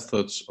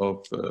methods of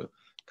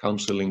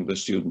counseling the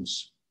students.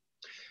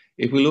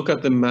 If we look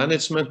at the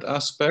management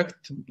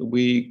aspect,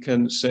 we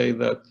can say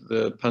that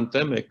the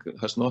pandemic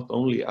has not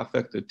only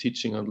affected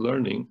teaching and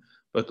learning,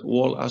 but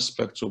all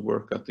aspects of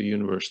work at the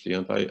university.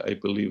 And I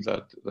believe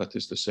that that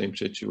is the same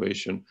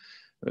situation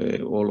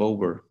all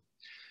over.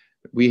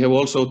 We have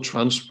also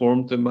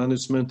transformed the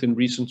management in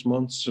recent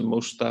months.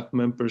 Most staff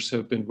members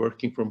have been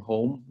working from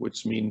home,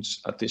 which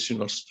means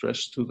additional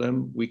stress to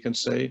them, we can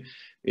say.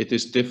 It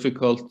is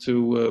difficult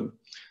to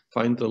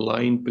find the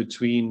line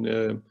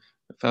between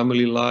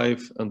family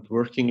life and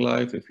working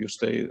life if you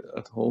stay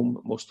at home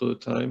most of the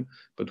time.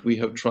 But we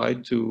have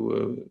tried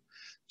to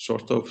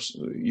sort of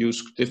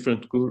use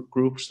different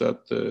groups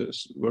that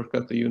work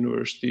at the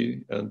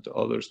university and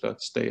others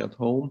that stay at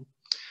home.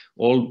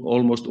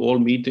 Almost all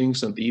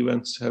meetings and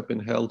events have been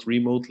held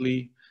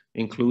remotely,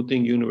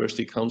 including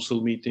university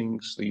council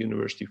meetings, the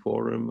university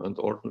forum, and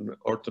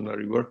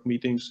ordinary work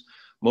meetings.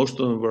 Most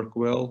of them work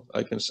well.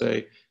 I can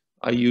say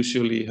I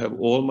usually have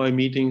all my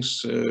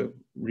meetings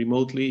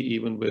remotely,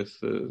 even with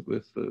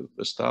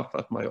the staff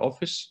at my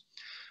office.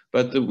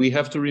 But we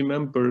have to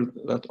remember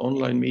that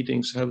online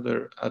meetings have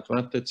their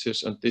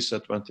advantages and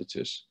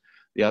disadvantages.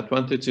 The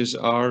advantages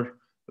are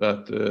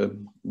that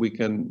we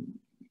can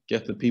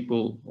get the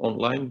people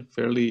online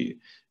fairly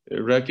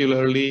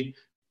regularly,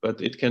 but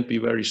it can be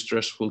very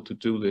stressful to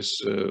do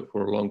this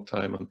for a long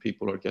time, and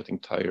people are getting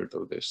tired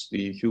of this.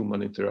 The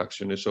human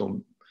interaction is so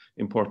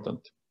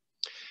important.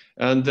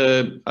 And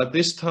at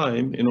this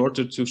time, in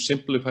order to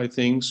simplify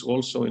things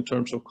also in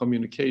terms of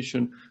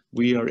communication,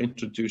 we are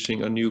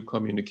introducing a new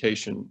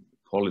communication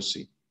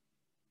policy.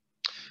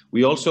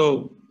 We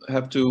also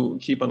have to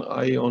keep an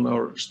eye on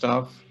our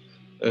staff.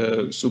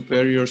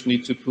 Superiors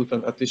need to put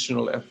an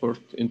additional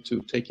effort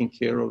into taking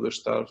care of their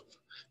staff,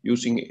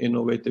 using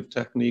innovative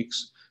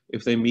techniques.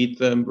 If they meet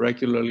them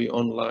regularly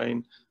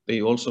online,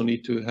 they also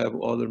need to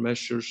have other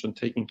measures and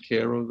taking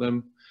care of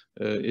them.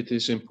 It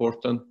is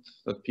important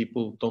that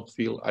people don't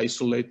feel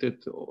isolated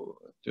or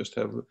just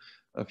have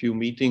a few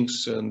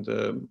meetings and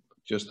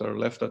just are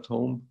left at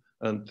home.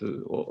 And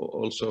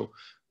also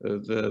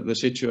the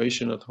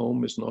situation at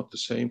home is not the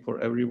same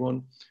for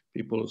everyone.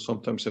 People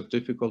sometimes have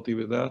difficulty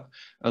with that.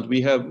 And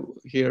we have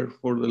here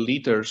for the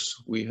leaders,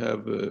 we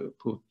have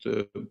put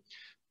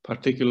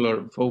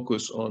particular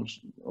focus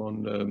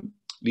on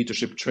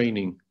leadership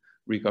training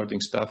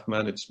regarding staff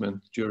management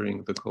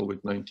during the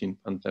COVID-19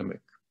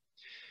 pandemic.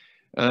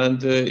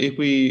 And if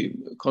we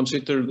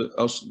consider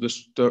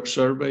the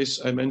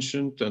surveys I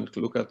mentioned and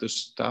look at the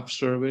staff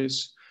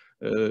surveys,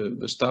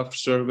 the staff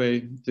survey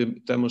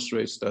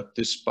demonstrates that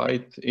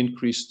despite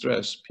increased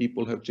stress,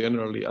 people have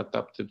generally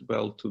adapted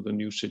well to the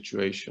new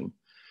situation.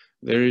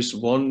 There is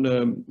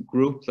one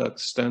group that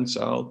stands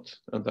out,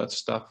 and that's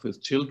staff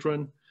with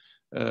children.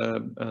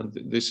 And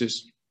this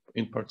is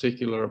in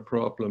particular a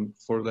problem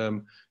for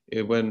them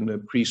when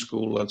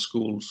preschools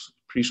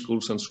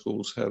and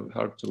schools have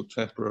had to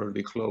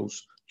temporarily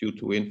close due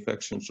to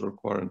infections or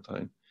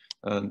quarantine.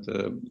 And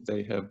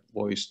they have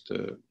voiced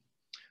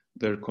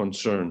their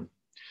concern.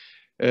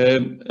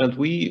 And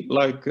we,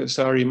 like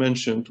Sari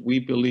mentioned, we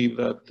believe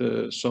that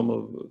some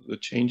of the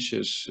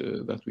changes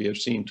that we have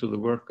seen to the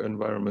work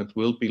environment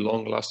will be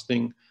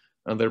long-lasting,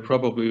 and there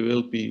probably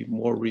will be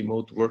more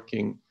remote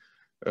working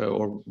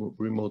or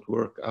remote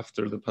work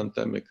after the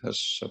pandemic has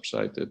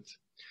subsided.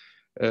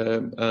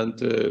 And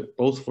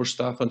both for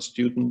staff and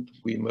student,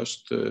 we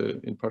must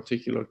in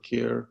particular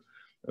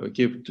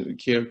give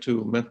care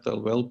to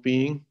mental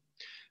well-being.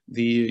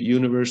 The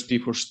University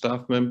for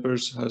Staff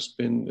members has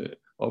been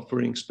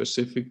offering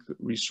specific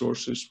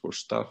resources for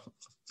staff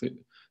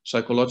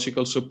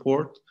psychological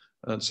support,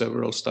 and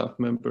several staff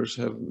members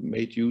have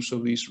made use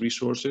of these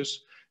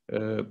resources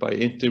by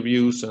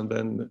interviews and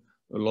then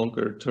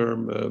longer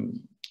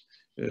term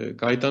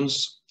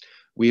guidance.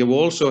 We have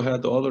also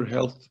had other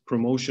health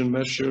promotion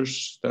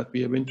measures that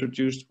we have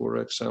introduced, for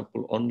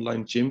example,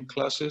 online gym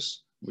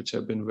classes, which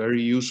have been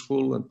very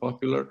useful and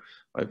popular.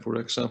 I, for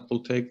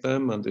example, take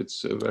them, and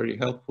it's very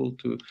helpful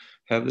to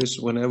have this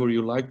whenever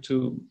you like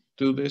to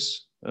do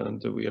this,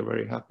 and we are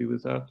very happy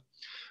with that.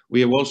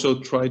 We have also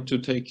tried to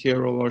take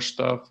care of our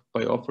staff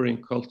by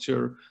offering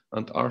culture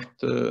and art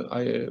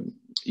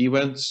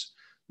events.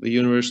 The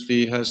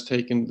university has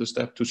taken the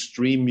step to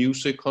stream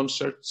music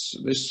concerts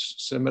this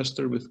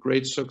semester with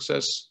great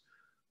success.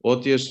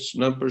 Audience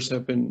numbers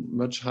have been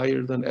much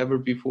higher than ever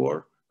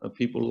before, and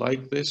people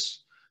like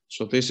this.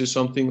 So this is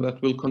something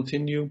that will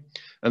continue.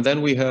 And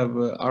then we have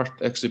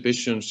art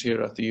exhibitions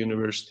here at the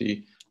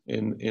university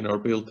in our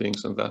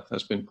buildings, and that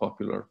has been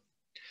popular.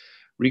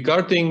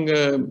 Regarding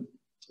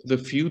the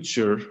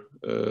future,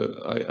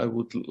 I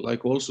would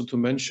like also to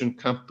mention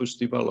campus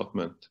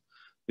development.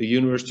 The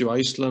University of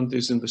Iceland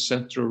is in the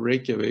center of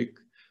Reykjavik,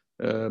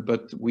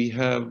 but we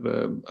have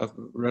a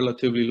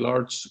relatively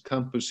large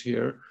campus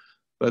here.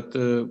 But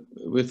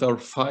with our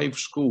 5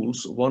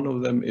 schools, one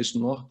of them is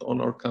not on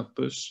our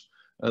campus,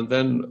 and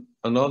then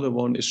another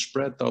one is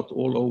spread out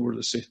all over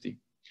the city.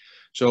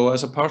 So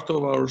as a part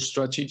of our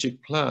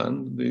strategic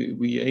plan,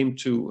 we aim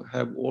to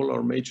have all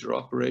our major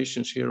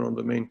operations here on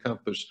the main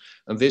campus.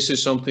 And this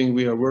is something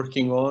we are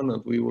working on,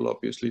 and we will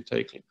obviously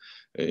take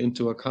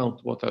into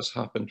account what has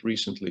happened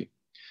recently.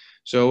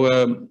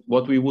 So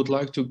what we would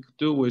like to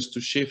do is to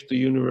shift the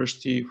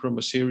university from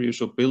a series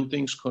of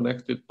buildings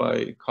connected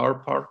by car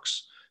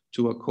parks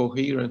to a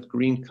coherent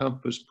green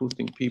campus,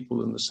 putting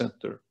people in the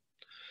center.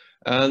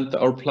 And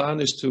our plan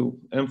is to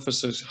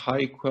emphasize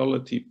high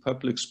quality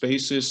public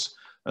spaces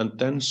and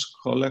dense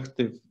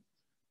collective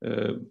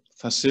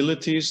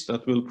facilities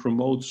that will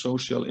promote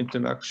social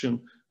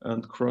interaction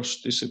and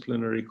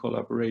cross-disciplinary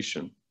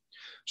collaboration.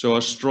 So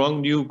a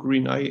strong new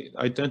green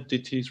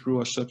identity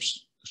through a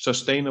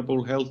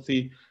sustainable,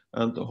 healthy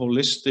and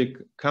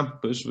holistic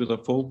campus with a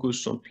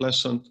focus on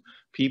pleasant,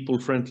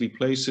 people-friendly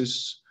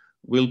places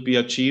will be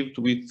achieved,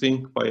 we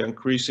think, by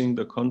increasing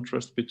the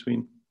contrast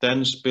between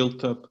dense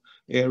built-up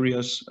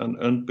areas and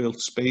unbuilt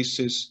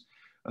spaces,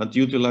 and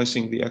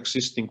utilizing the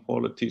existing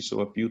qualities of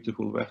a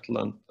beautiful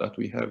wetland that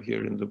we have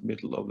here in the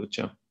middle of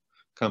the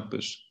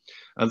campus.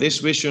 And this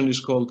vision is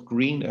called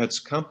Green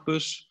Edge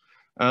Campus,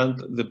 and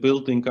the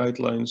building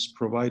guidelines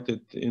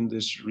provided in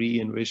this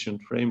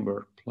re-envisioned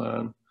framework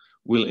plan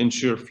will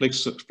ensure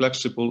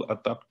flexible,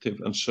 adaptive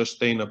and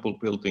sustainable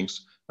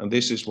buildings. And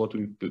this is what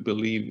we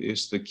believe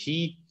is the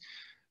key.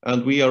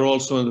 And we are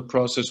also in the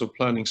process of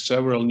planning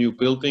several new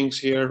buildings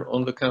here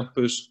on the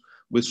campus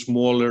with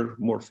smaller,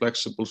 more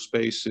flexible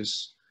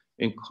spaces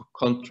in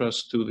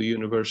contrast to the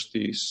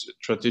university's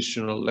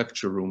traditional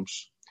lecture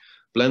rooms.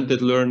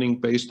 Blended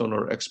learning based on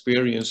our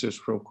experiences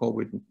from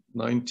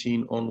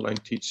COVID-19 online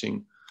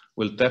teaching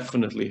will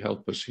definitely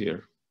help us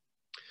here.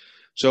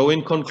 So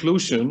in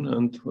conclusion,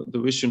 and the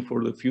vision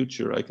for the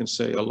future, I can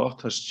say a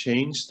lot has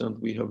changed and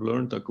we have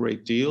learned a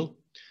great deal.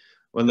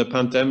 When the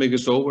pandemic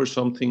is over,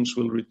 some things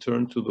will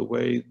return to the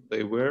way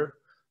they were,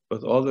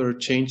 but other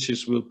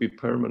changes will be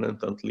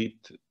permanent and lead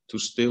to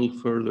still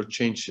further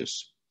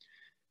changes.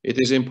 It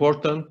is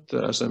important,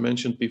 as I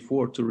mentioned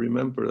before, to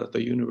remember that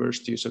the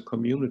university is a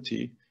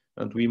community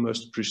and we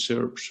must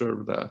preserve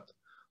that.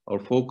 Our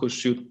focus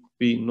should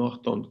be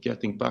not on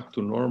getting back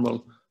to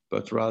normal,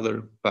 but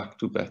rather back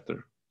to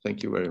better.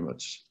 Thank you very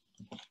much.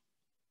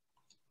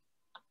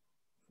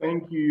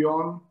 Thank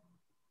you,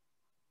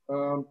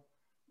 Jón.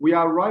 We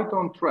are right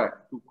on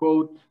track. To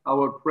quote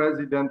our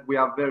president, we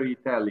are very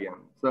Italian.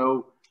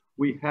 So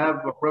we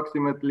have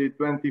approximately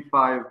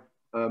 25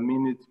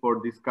 minutes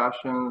for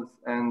discussions,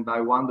 and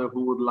I wonder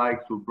who would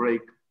like to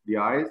break the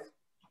ice.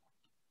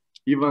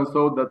 Even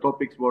so, the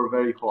topics were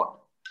very hot.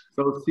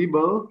 So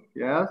Sibyl,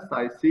 yes,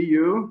 I see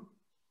you.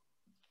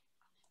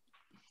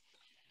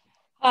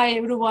 Hi,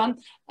 everyone.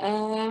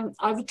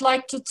 I would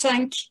like to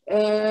thank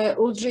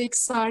Ulrich,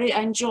 Sari,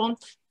 and Jón.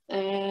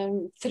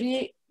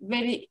 3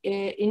 very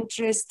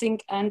interesting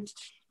and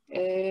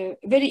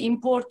very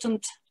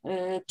important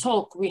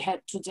talk we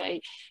had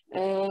today.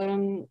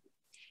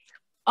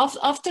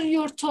 After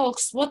your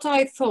talks, what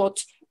I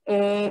thought,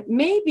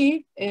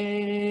 maybe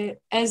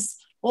as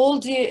all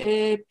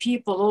the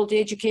people, all the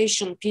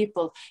education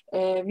people,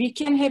 we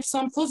can have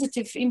some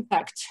positive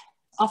impact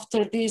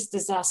after this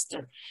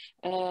disaster,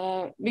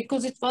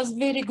 because it was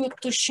very good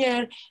to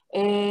share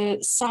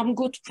some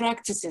good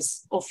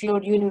practices of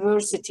your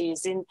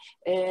universities in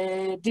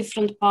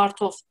different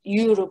parts of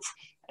Europe.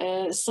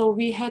 So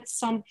we had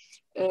some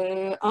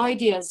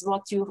ideas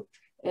what you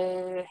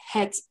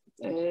had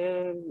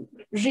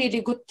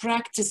really good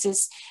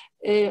practices,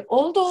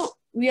 although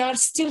we are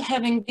still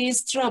having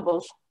this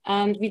trouble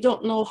and we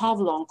don't know how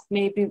long,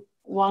 maybe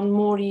 1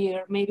 more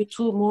year, maybe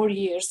 2 more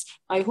years,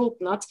 I hope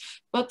not.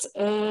 But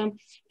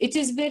it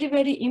is very,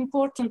 very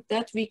important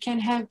that we can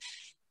have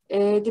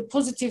the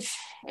positive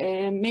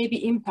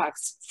maybe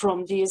impacts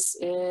from this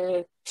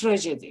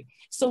tragedy.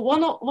 So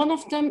one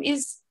of them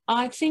is,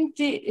 I think,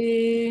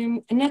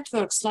 the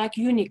networks like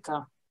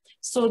UNICA.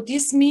 So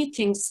these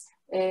meetings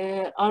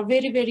are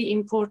very, very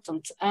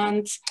important,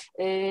 and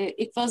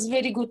it was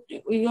very good.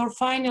 Your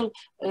final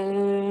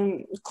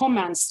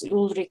comments,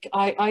 Ulrich,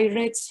 I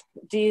read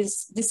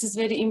this. This is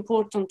very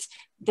important,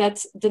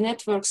 that the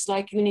networks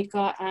like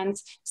UNICA and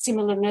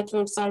similar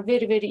networks are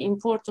very, very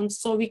important,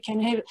 so we can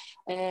have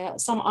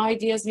some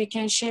ideas, we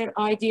can share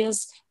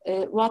ideas,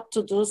 what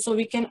to do, so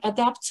we can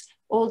adapt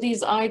all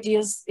these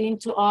ideas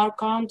into our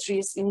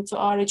countries, into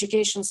our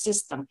education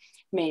system,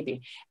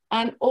 maybe.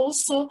 And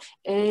also,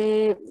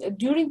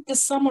 during the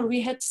summer,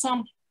 we had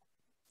some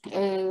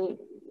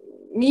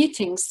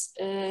meetings.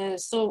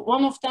 So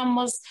one of them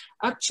was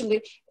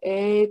actually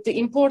the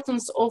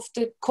importance of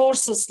the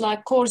courses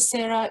like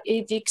Coursera,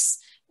 edX.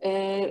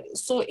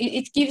 So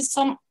it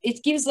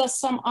gives us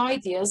some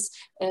ideas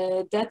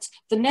that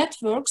the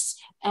networks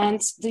and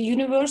the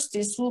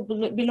universities who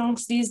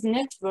belongs to these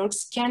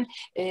networks can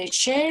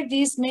share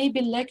these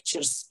maybe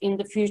lectures in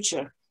the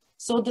future.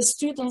 So the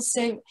students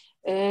have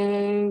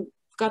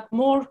got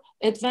more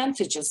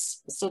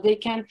advantages, so they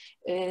can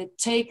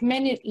take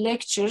many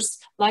lectures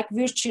like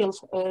virtual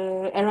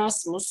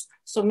Erasmus.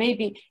 So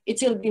maybe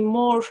it will be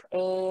more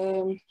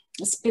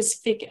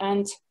specific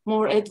and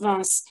more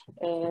advanced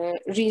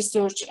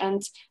research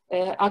and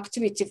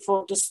activity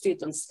for the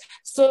students.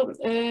 So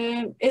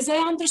as I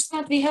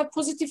understand, we have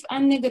positive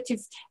and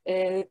negative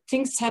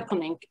things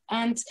happening.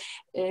 And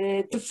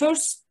the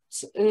first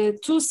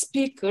two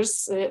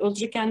speakers,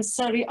 Ulrich and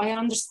Sari, I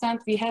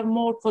understand we have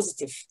more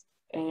positive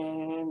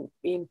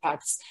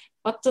impacts.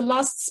 But the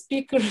last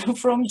speaker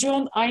from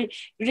Jón, I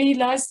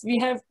realized we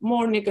have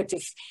more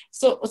negative.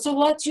 So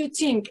what do you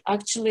think,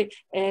 actually,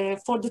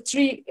 for the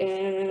three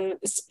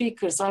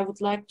speakers, I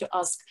would like to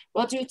ask,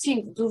 what do you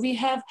think? Do we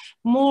have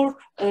more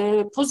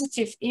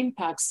positive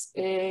impacts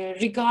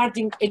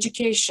regarding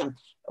education?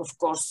 Of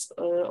course,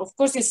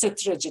 it's a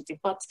tragedy,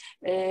 but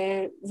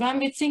when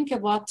we think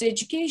about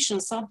education,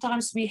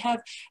 sometimes we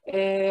have,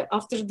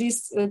 after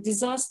this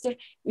disaster,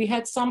 we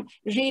had some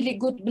really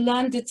good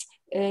blended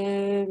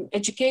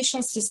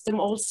education system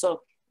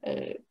also,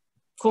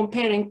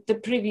 comparing the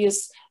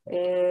previous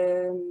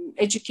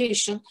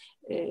education.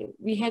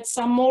 We had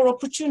some more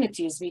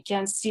opportunities, we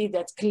can see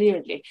that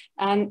clearly.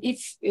 And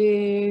if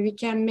we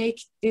can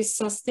make this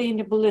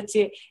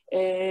sustainability,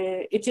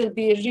 it will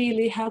be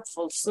really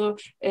helpful. So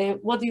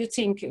what do you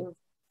think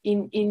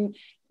in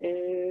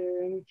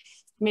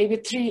maybe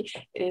three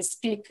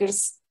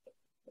speakers?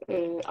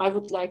 I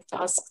would like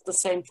to ask the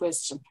same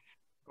question.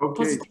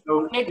 Okay,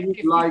 so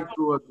you'd like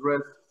to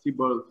address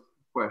Sibel's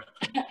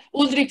question?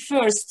 Ulrich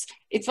first.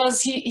 It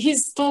was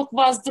his talk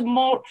was the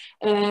more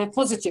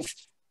positive.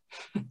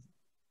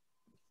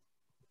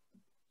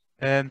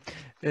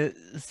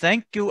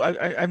 Thank you.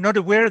 I'm not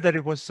aware that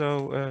it was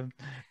so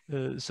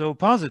so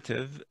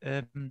positive.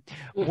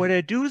 What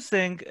I do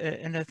think,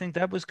 and I think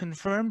that was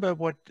confirmed by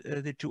what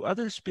the two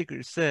other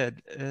speakers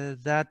said,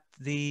 that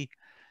the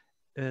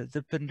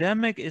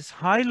pandemic is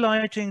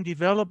highlighting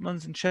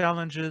developments and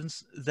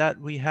challenges that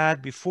we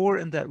had before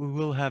and that we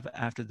will have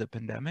after the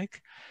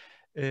pandemic,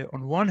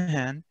 on one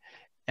hand,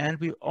 and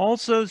we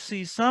also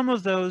see some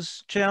of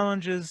those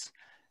challenges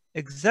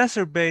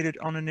exacerbated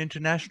on an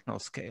international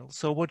scale.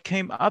 So what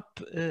came up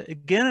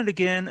again and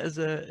again as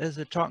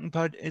a talking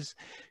point is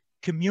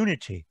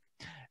community.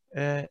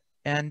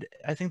 And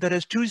I think that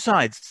has two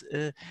sides.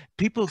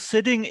 People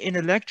sitting in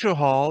a lecture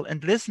hall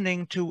and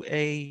listening to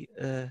a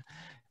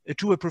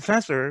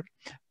professor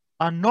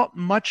are not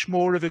much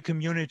more of a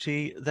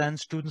community than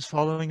students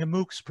following a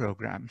MOOCs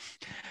program.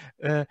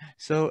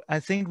 So I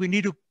think we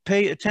need to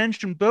pay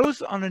attention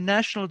both on a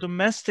national,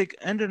 domestic,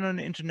 and on an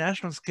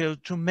international scale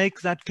to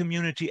make that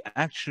community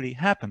actually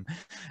happen,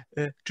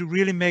 to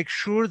really make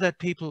sure that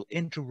people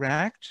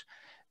interact.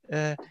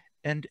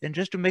 And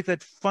just to make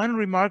that final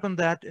remark on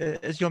that,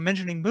 as you're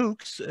mentioning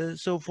MOOCs,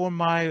 so for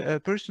my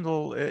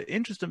personal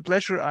interest and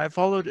pleasure, I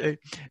followed a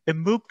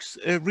MOOCs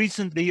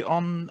recently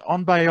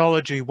on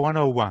Biology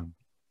 101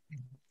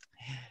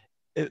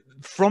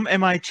 from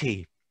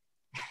MIT.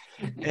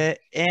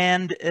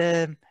 And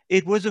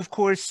it was of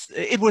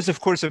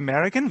course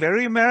American,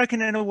 very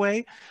American in a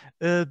way,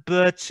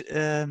 but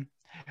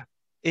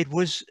it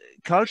was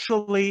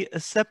culturally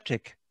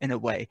aseptic in a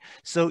way.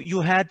 So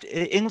you had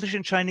English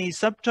and Chinese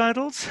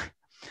subtitles,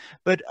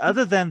 but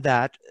other than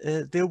that,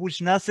 there was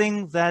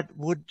nothing that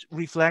would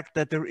reflect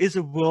that there is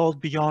a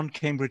world beyond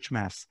Cambridge,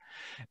 Mass.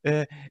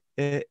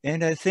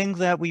 And I think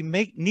that we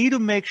need to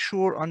make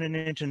sure on an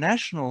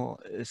international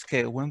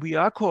scale, when we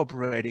are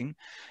cooperating,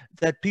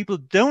 that people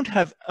don't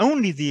have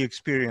only the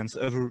experience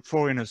of a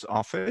foreigner's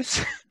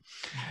office,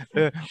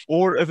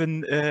 or of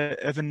an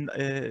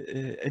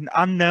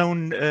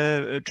unknown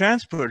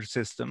transport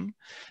system,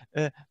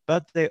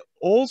 but they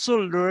also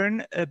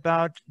learn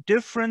about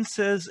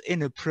differences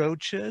in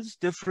approaches,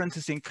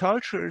 differences in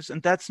cultures,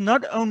 and that's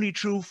not only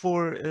true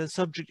for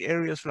subject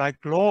areas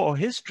like law or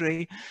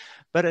history,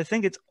 but I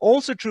think it's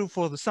also true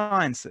for the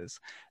sciences.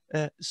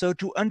 So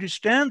to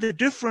understand the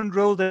different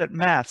role that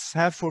maths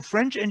have for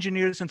French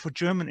engineers and for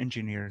German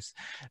engineers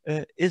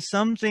is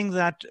something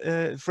that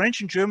French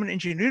and German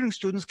engineering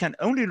students can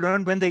only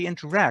learn when they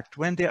interact,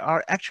 when they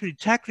are actually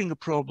tackling a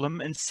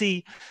problem and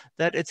see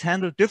that it's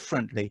handled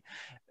differently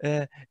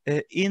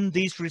in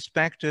these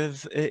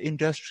respective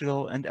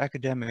industrial and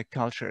academic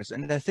cultures.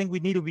 And I think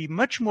we need to be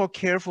much more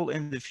careful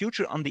in the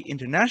future on the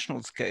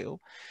international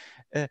scale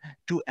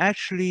to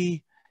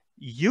actually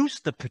use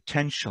the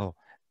potential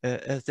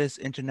of this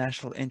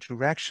international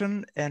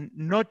interaction and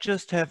not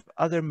just have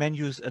other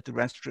menus at the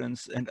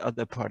restaurants and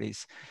other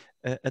parties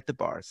at the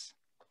bars.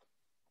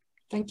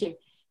 Thank you.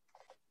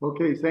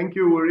 Okay, thank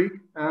you, Ulrich.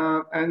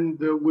 And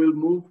we'll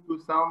move to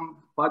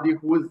somebody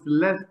who is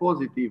less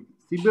positive.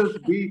 Sibyl,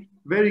 be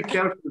very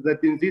careful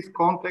that in this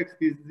context,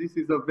 this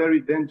is a very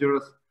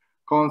dangerous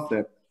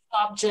concept.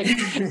 Subject.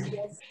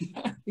 Yes.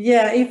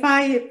 Yeah, if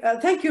I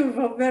thank you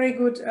for a very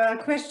good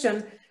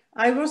question.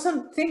 I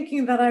wasn't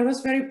thinking that I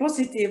was very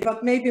positive,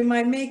 but maybe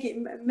my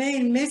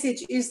main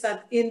message is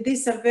that in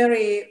this a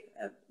very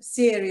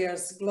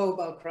serious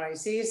global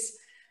crisis,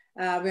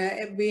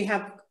 where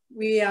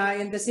we are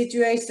in the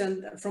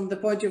situation from the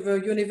point of view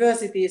of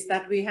universities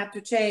that we have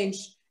to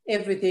change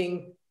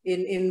everything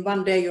in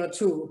one day or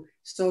two.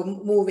 So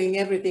moving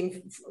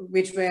everything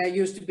which were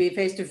used to be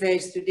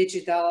face-to-face to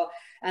digital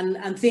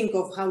and think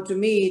of how to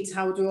meet,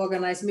 how to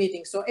organize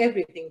meetings. So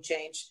everything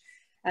changed.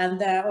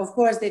 And of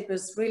course, it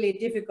was really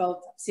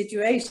difficult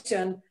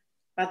situation,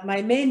 but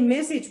my main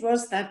message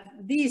was that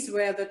these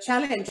were the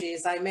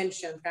challenges I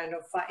mentioned, kind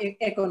of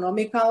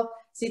economical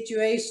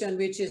situation,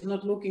 which is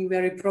not looking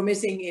very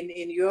promising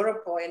in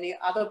Europe or any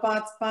other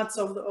parts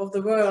of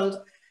the world.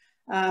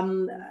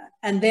 And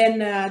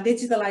then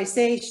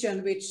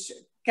digitalization, which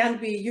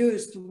can be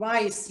used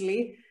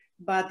wisely,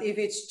 but if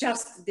it's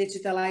just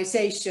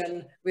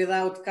digitalization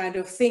without kind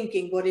of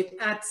thinking what it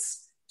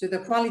adds to the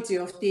quality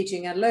of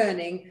teaching and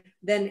learning,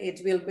 then it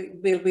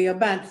will be a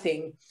bad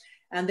thing.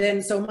 And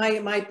then, so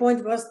my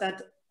point was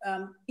that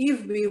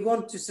if we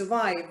want to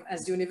survive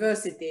as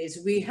universities,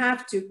 we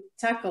have to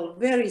tackle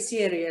very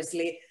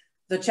seriously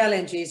the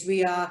challenges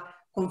we are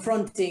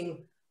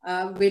confronting,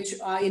 which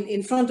are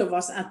in front of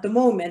us at the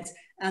moment,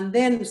 and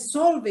then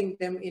solving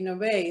them in a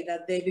way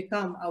that they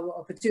become our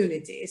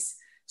opportunities.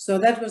 So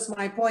that was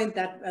my point,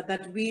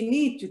 that we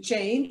need to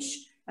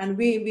change. And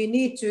we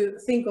need to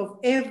think of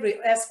every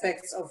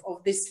aspect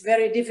of this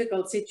very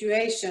difficult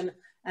situation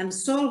and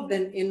solve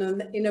them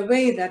in a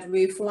way that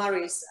we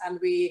flourish and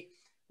we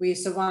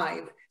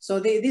survive. So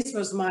this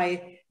was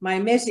my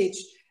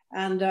message.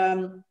 And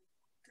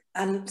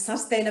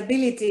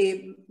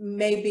sustainability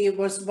maybe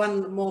was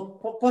one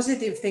more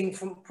positive thing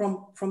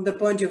from the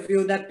point of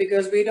view that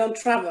because we don't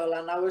travel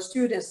and our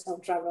students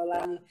don't travel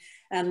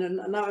and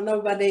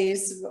nobody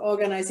is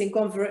organizing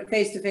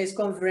face-to-face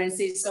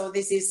conferences. So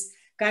this is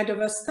kind of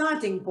a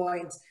starting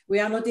point. We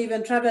are not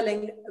even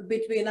traveling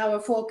between our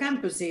 4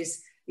 campuses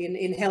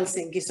in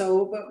Helsinki.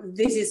 So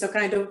this is a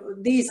kind of,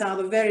 these are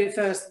the very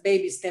first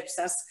baby steps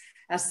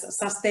as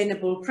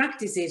sustainable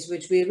practices,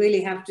 which we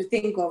really have to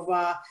think of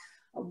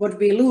what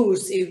we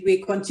lose if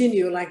we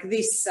continue like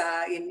this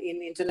in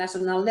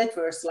international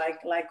networks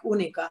like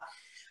UNICA.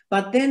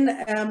 But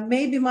then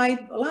maybe my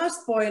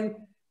last point,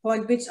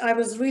 which I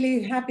was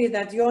really happy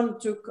that Jón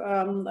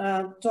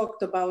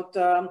talked about,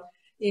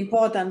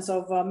 importance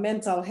of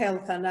mental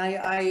health, and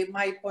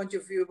my point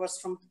of view was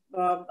from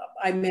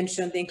I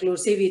mentioned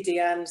inclusivity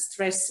and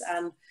stress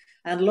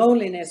and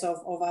loneliness of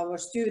our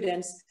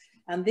students,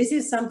 and this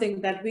is something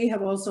that we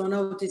have also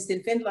noticed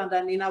in Finland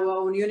and in our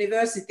own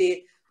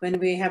university when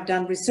we have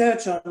done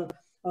research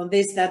on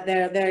this, that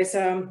there is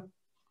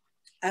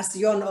as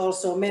Jón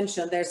also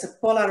mentioned, there's a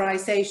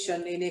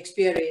polarization in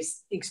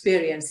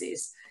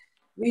experiences.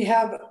 We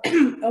have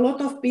a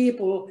lot of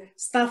people,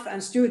 staff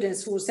and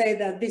students who say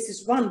that this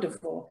is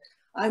wonderful.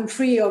 I'm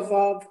free of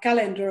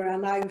calendar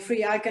and I'm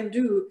free, I can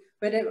do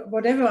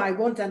whatever I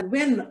want and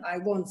when I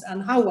want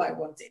and how I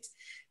want it.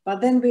 But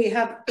then we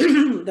have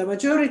the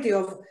majority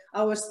of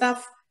our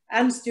staff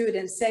and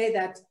students say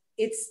that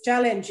it's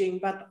challenging,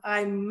 but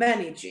I'm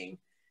managing.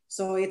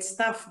 So it's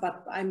tough,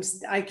 but I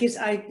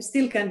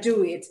still can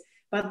do it.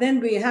 But then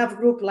we have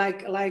group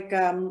like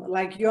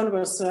Jón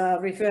was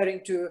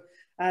referring to,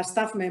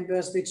 staff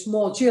members with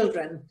small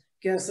children,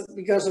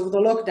 because of the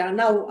lockdown.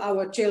 Now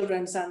our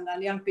children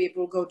and young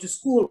people go to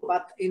school,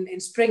 but in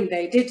spring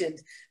they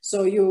didn't.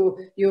 So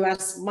you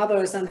as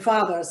mothers and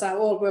fathers are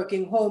all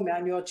working home,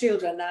 and your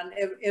children and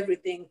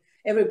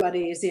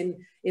everybody is in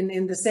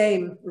the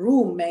same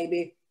room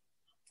maybe.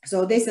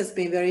 So this has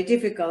been very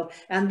difficult.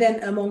 And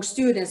then among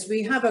students,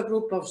 we have a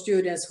group of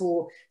students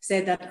who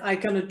say that I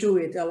cannot do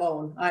it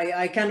alone.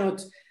 I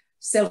cannot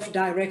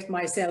self-direct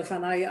myself,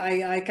 and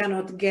I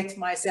cannot get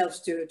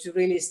myself to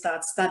really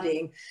start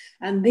studying.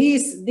 And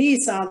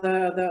these are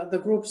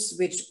the groups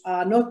which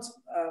are not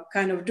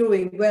kind of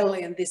doing well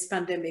in this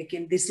pandemic,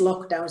 in this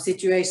lockdown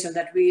situation,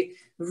 that we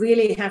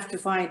really have to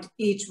find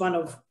each one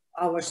of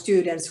our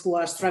students who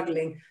are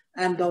struggling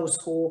and those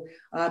who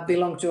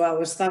belong to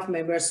our staff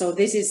members. So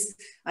this is,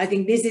 I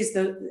think this is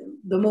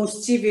the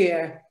most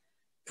severe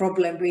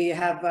problem we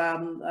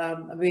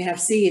have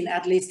seen,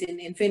 at least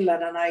in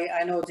Finland, and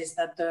I noticed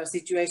that the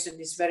situation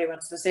is very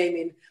much the same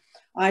in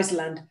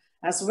Iceland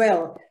as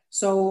well.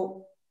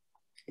 So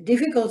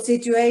difficult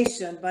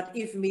situation, but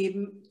if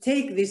we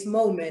take this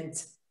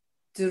moment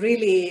to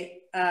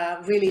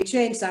really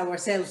change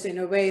ourselves in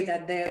a way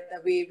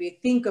that we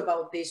think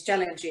about these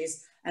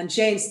challenges and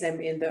change them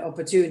in the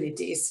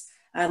opportunities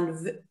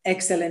and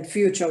excellent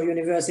future of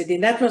university.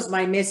 And that was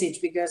my message,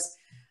 because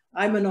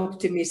I'm an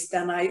optimist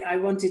and I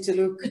wanted to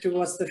look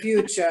towards the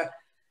future,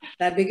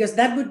 because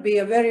that would be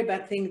a very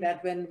bad thing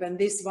that when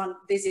this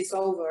is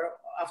over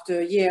after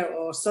a year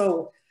or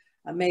so,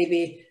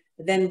 maybe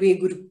then we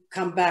could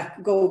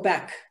go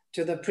back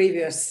to the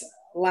previous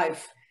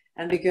life.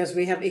 And because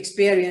we have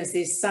experienced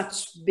these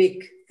such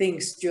big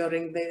things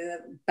during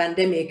the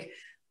pandemic,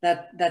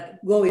 that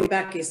going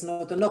back is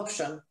not an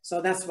option.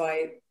 So that's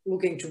why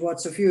looking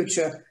towards the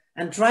future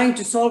and trying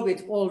to solve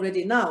it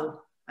already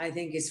now, I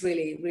think is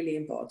really, really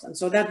important.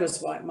 So that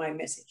was my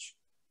message.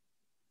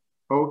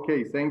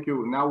 Okay, thank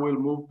you. Now we'll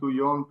move to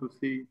Jón to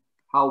see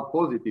how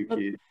positive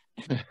he is.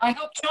 I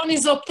hope Jón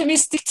is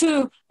optimistic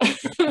too.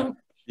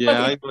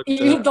 Yeah,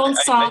 you don't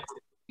sound.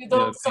 You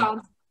don't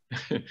sound.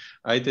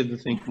 I didn't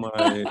think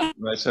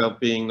myself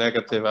being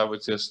negative. I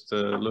was just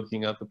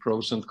looking at the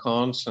pros and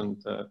cons,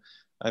 and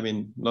I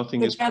mean,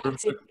 nothing is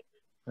perfect.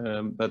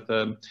 But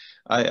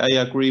I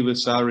agree with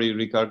Sari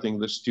regarding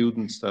the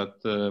students that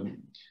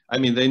I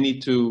mean, they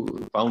need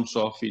to bounce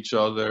off each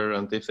other,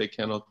 and if they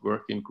cannot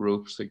work in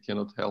groups, they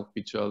cannot help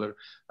each other.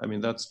 I mean,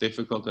 that's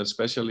difficult,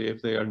 especially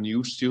if they are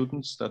new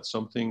students. That's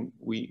something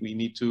we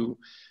need to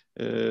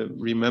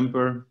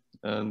remember.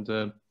 And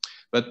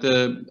but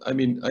I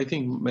mean, I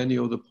think many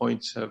of the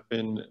points have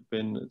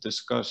been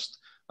discussed.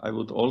 I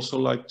would also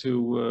like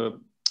to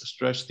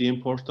stress the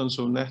importance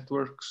of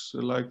networks,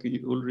 like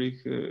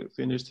Ulrich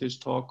finished his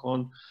talk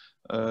on.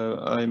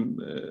 I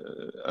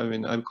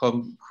mean, I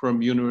come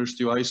from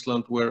University of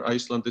Iceland, where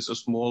Iceland is a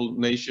small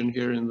nation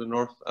here in the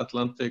North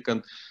Atlantic,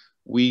 and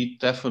we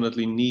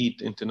definitely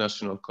need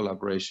international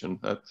collaboration.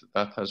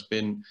 That has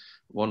been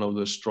one of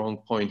the strong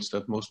points,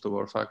 that most of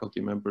our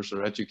faculty members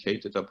are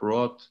educated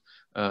abroad.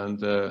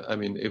 And I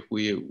mean, if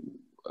we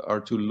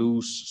are to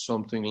lose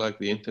something like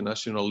the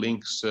international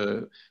links,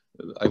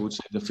 I would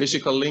say the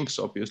physical links,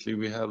 obviously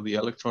we have the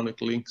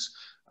electronic links.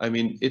 I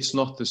mean, it's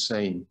not the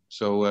same.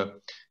 So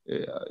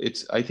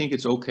I think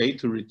it's okay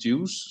to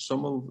reduce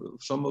some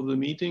of the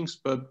meetings,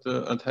 but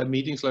and have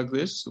meetings like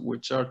this,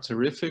 which are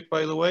terrific,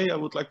 by the way, I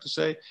would like to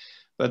say,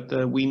 but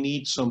we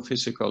need some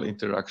physical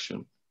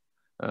interaction.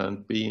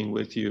 And being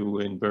with you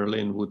in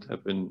Berlin would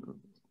have been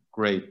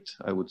great,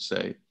 I would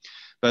say.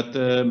 But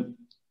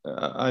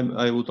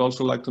I would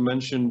also like to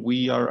mention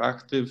we are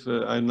active.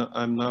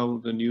 I'm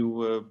now the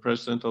new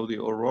president of the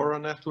Aurora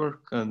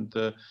Network, and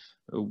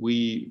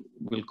we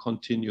will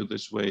continue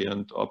this way.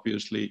 And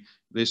obviously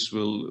this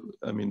will,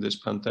 I mean, this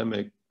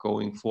pandemic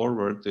going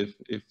forward,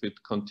 if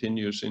it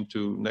continues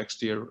into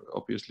next year,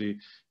 obviously,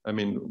 I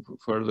mean,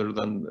 further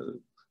than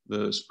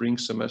the spring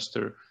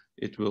semester,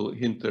 it will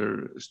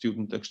hinder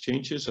student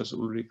exchanges, as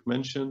Ulrich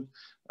mentioned.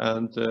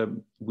 And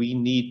we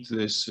need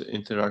this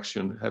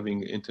interaction,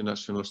 having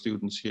international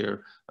students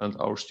here and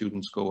our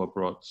students go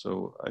abroad.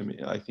 So I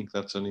mean, I think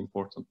that's an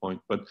important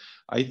point. But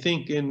I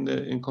think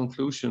in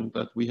conclusion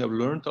that we have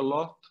learned a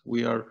lot.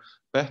 We are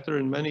better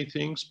in many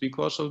things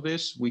because of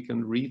this. We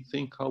can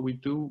rethink how we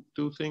do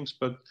things,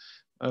 but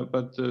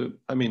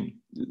I mean,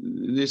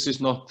 this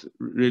is not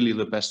really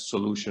the best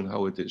solution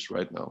how it is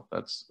right now.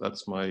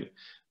 That's my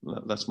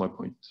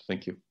point.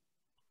 Thank you.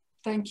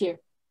 Thank you.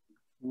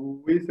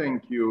 We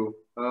thank you.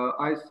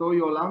 I saw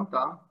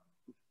Jolanta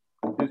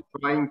is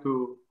trying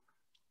to.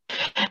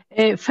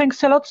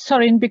 Thanks a lot,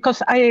 Sorin,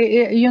 because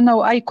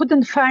I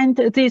couldn't find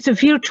this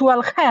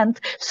virtual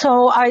hand,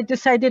 so I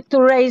decided to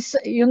raise,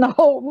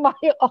 my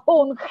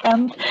own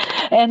hand.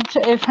 And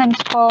thanks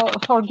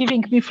for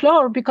giving me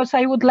floor, because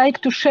I would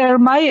like to share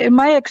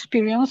my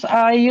experience.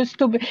 I used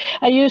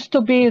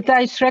to be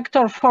vice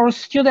rector for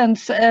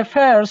students'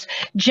 affairs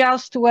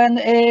just when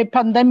a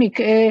pandemic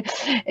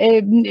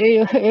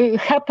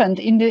happened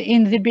in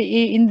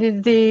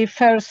the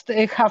first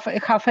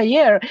half a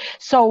year.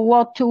 So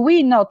what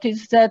we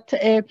noticed that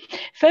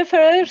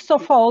first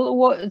of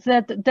all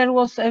that there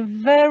was a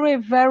very,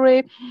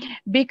 very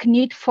big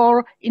need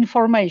for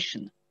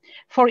information.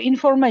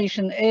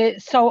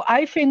 So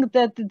I think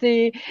that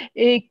the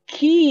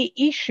key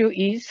issue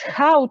is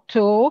how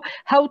to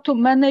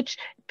manage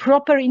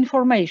proper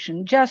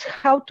information, just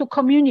how to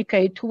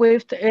communicate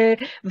with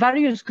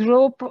various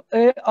groups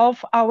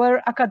of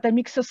our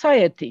academic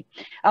society,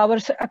 our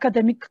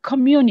academic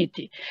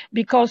community,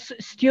 because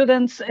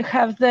students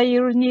have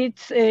their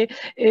needs,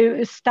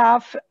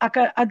 staff,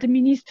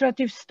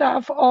 administrative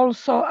staff,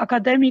 also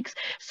academics.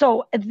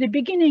 So at the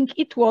beginning,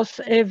 it was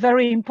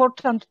very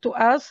important to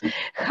us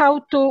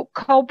how to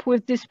cope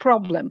with this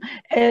problem,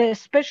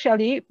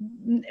 especially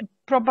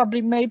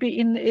probably maybe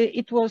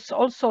it was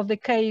also the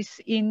case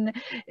in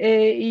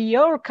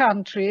your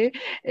country,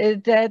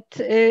 that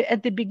at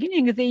the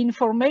beginning the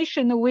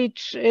information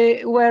which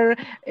were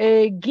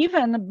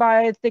given by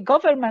the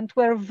government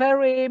were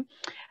very,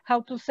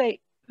 how to say,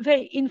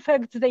 in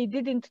fact, they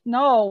didn't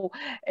know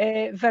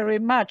very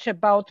much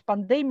about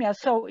pandemic,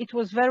 so it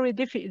was very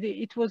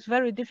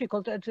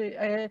difficult at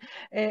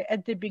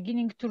the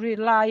beginning to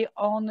rely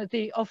on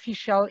the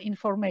official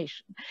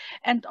information.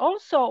 And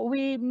also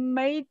we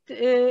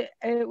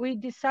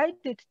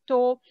decided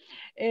to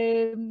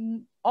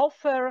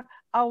offer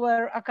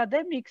our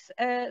academics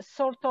a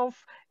sort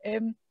of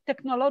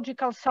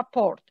technological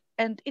support.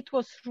 And it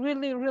was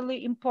really,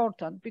 really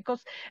important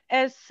because,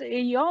 as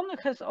Jón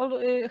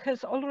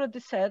has already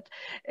said,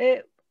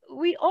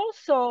 we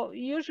also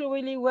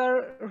usually were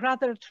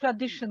rather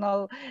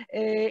traditional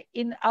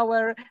in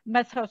our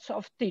methods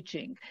of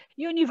teaching.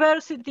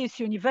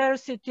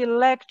 University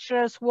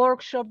lectures,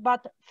 workshop,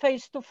 but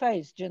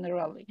face-to-face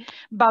generally.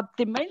 But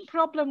the main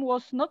problem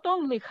was not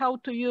only how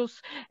to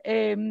use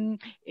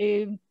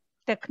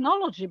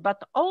technology, but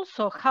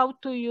also how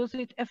to use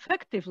it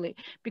effectively,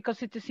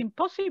 because it is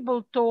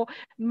impossible to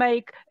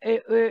make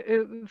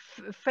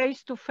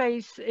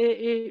face-to-face,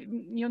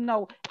 you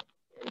know,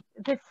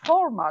 the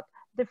formula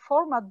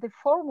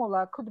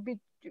could be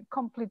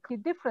completely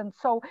different.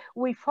 So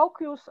we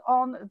focus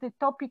on the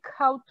topic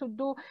how to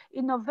do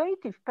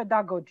innovative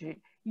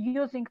pedagogy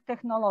using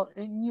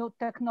new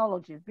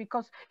technologies,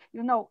 because,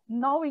 you know,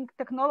 knowing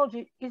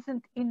technology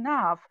isn't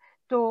enough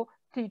to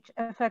teach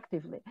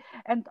effectively.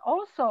 And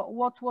also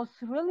what was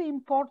really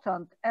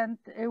important, and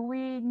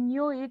we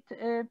knew it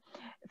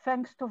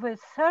thanks to the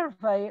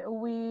survey,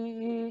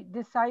 we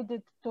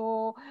decided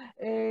to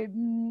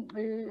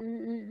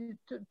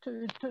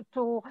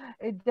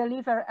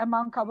deliver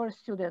among our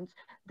students,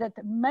 that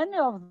many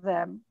of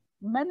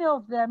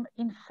them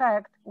in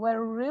fact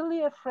were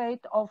really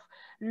afraid of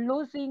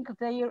losing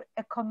their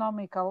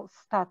economical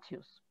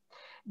status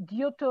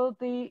due to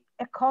the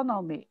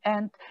economy.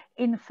 And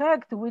in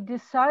fact, we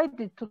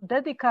decided to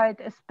dedicate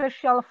a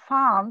special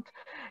fund.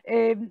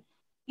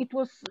 It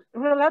was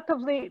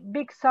relatively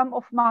big sum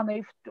of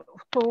money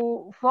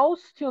to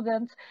those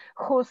students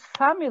whose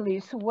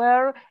families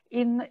were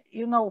in,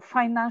 you know,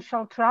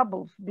 financial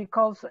troubles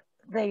because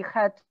they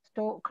had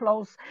to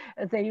close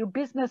their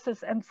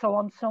businesses and so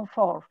on and so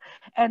forth.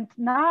 And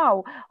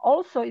now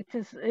also it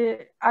is,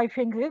 I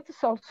think it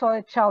is also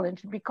a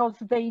challenge because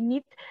they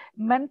need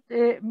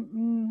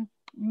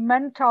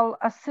mental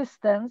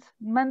assistance,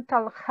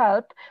 mental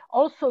help,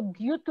 also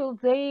due to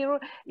their,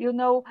 you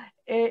know,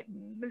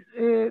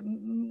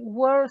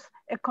 worse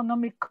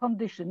economic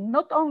condition,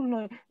 not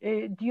only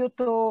due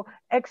to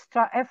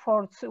extra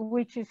efforts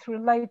which is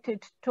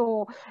related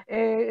to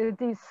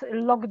this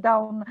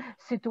lockdown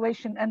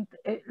situation and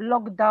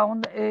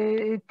lockdown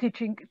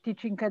teaching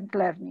and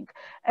learning.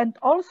 And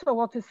also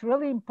what is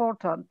really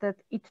important, that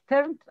it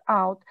turned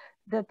out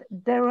that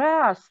there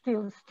are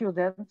still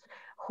students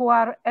who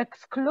are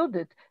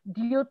excluded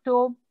due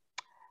to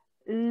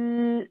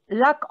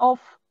lack of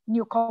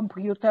new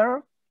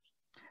computer.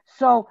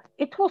 So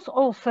it was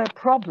also a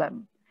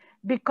problem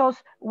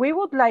because we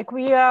would like,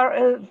 we are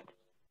a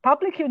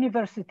public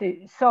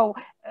university, so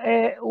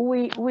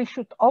we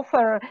should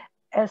offer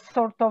a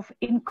sort of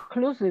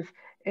inclusive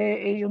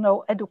you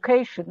know,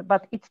 education,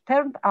 but it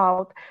turned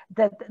out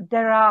that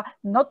there are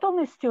not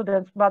only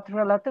students, but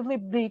relatively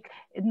big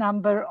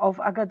number of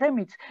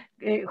academics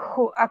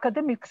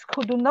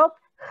who do not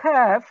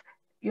have,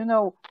 you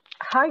know,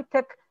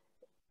 high-tech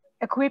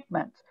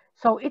equipment.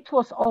 So it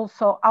was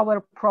also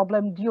our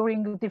problem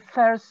during the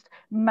first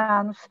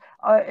months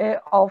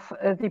of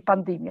the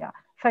pandemic.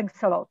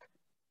 Thanks a lot.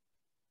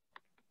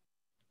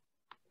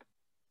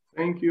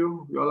 Thank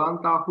you,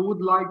 Jolanta. Who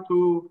would like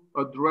to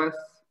address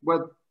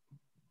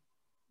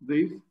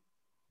this?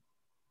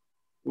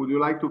 Would you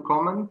like to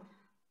comment?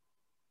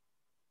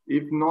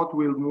 If not,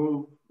 we'll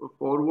move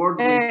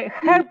forward.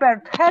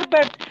 Herbert,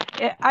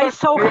 I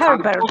saw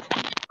Herbert.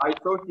 I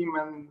saw him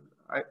and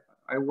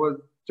I was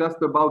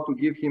just about to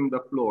give him the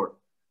floor.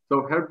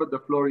 So Herbert, the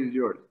floor is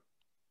yours.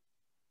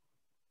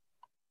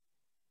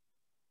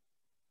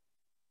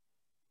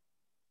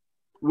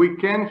 We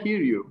can hear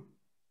you.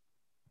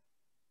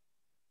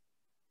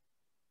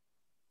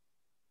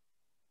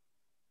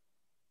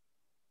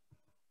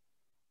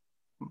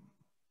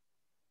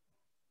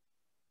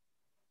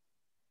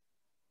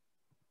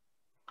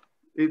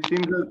 It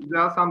seems that there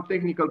are some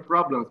technical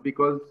problems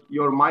because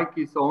your mic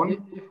is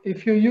on.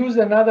 If you use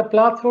another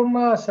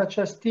platform such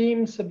as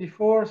Teams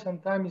before,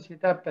 sometimes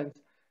it happens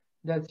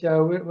that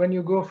when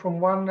you go from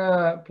one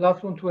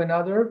platform to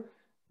another,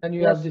 then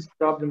you have this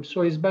problem.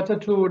 So it's better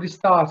to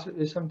restart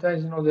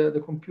sometimes, you know, the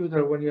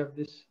computer when you have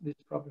this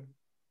problem.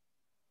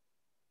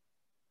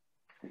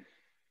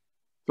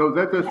 So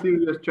that's a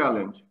serious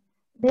challenge.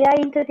 May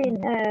I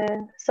intervene?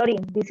 Sorry,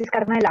 this is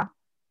Carmela.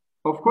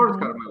 Of course,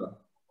 Carmela.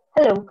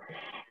 Hello.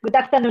 Good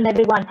afternoon,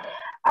 everyone.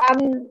 I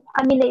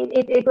mean,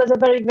 it was a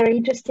very, very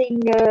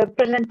interesting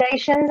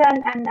presentation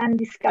and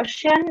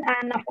discussion,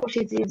 and of course,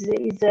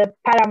 it's a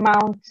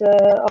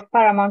of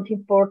paramount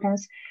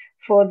importance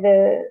for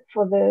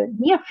the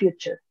near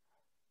future.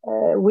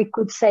 We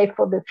could say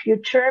for the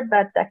future,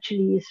 but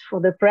actually is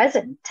for the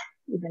present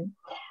even.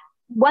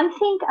 One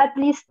thing, at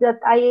least, that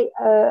I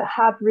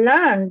have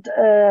learned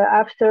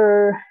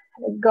after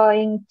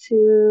going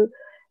to,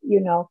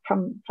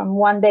 from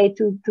one day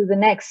to the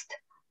next,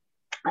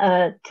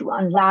 to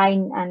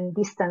online and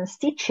distance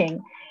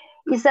teaching,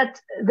 is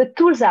that the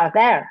tools are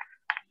there,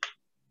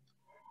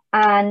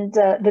 and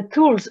the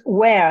tools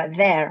were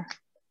there,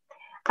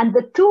 and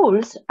the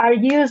tools are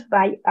used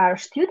by our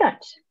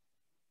students.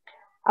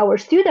 Our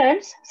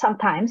students,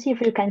 sometimes,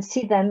 if you can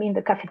see them in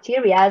the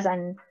cafeterias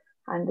and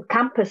the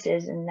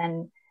campuses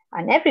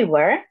and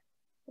everywhere,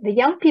 the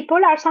young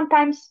people are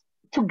sometimes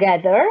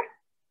together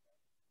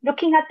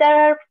looking at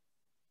their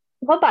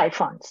mobile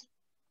phones.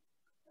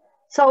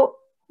 So,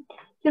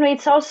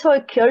 it's also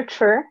a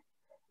culture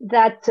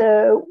that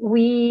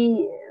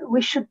we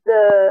should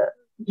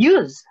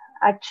use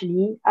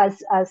actually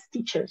as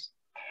teachers.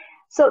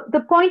 So the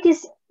point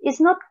is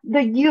not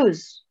the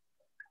use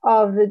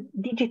of the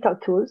digital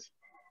tools,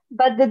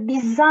 but the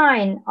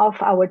design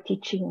of our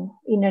teaching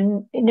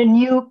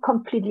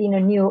completely in a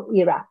new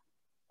era.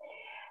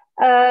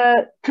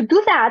 To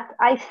do that,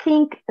 I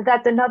think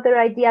that another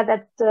idea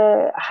that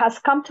has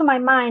come to my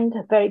mind,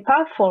 very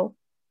powerful,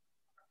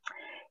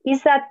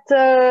 is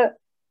that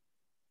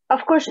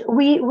of course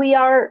we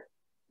are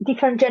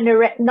different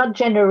not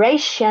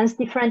generations,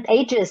 different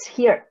ages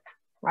here,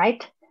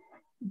 right?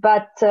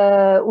 But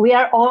we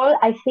are all,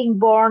 I think,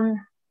 born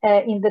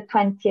in the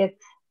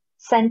 20th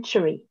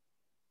century,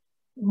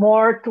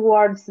 more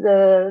towards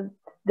the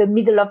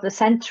middle of the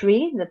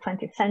century, the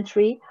 20th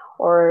century,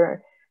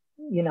 or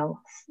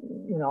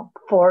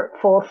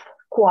fourth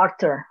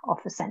quarter of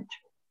the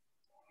century.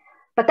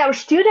 But our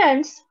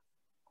students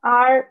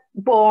are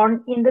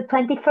born in the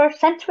 21st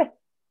century.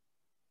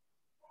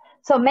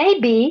 So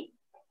maybe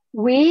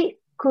we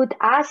could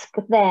ask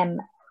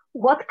them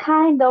what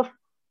kind of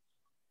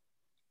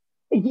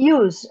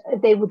use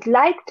they would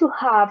like to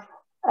have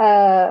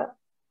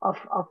of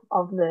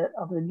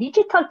the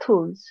digital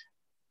tools,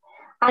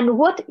 and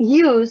what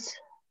use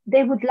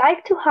they would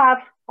like to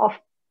have of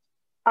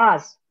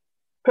us,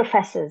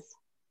 professors,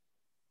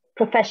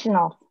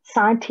 professional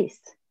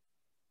scientists.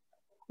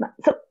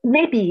 So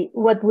maybe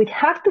what we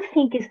have to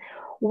think is,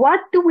 what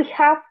do we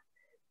have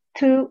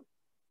to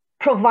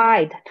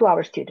provide to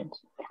our students?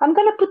 I'm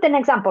going to put an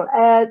example.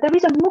 There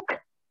is a MOOC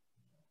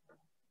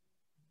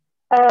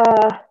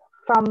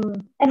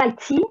from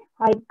MIT.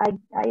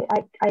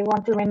 I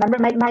want to remember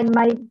my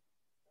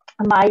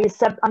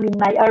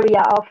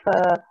area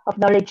of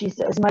knowledge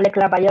is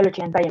molecular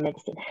biology and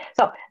biomedicine.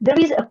 So there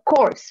is a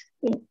course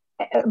in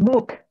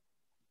MOOC,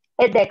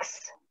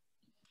 edX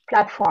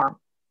platform,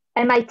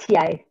 MIT,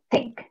 I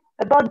think,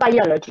 about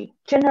biology,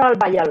 general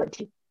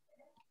biology,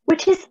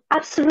 which is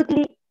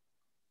absolutely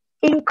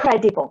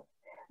incredible.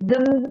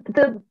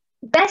 The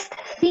best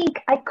thing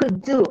I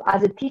could do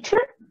as a teacher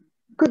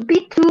could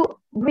be to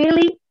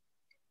really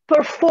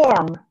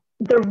perform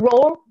the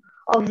role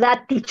of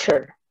that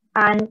teacher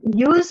and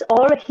use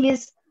all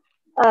his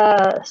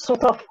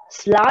sort of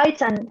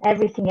slides and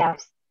everything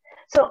else.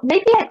 So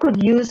maybe I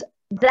could use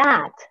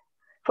that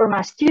for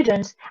my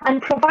students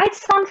and provide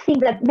something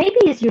that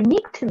maybe is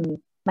unique to me,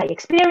 my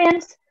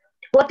experience.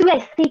 What do I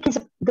think is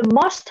the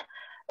most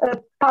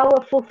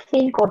powerful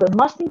thing or the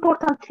most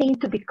important thing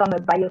to become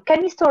a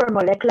biochemist or a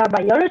molecular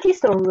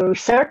biologist or a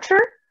researcher,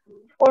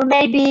 or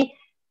maybe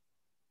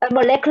a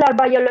molecular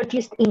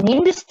biologist in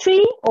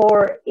industry,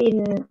 or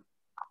in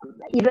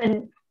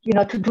even,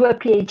 to do a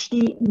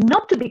PhD,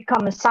 not to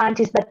become a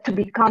scientist, but to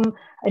become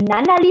an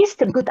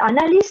analyst, a good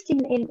analyst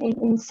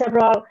in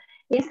several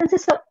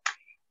instances. So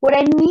what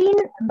I mean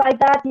by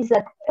that is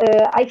that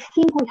I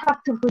think we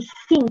have to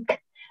rethink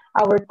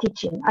our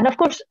teaching. And of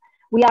course,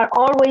 we are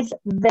always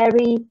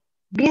very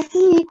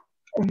busy,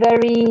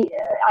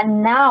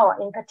 and now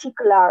in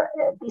particular,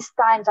 these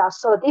times are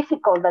so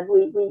difficult that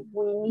we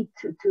need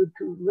to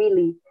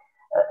really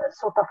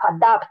sort of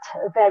adapt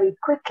very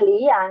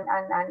quickly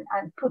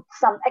and put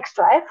some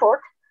extra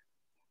effort.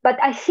 But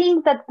I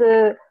think that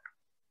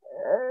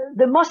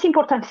the most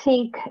important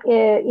thing,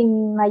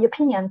 in my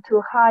opinion,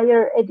 to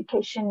higher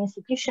education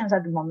institutions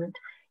at the moment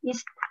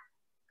is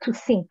to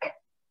think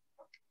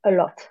a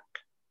lot,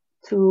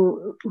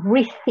 to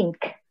rethink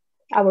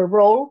our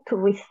role, to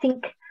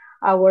rethink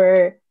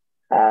our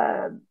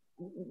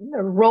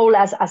role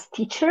as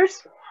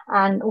teachers,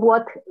 and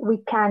what we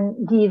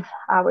can give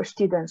our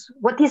students.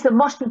 What is the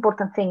most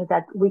important thing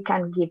that we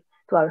can give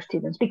to our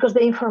students? Because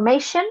the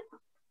information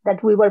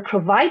that we were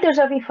providers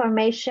of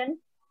information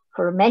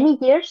for many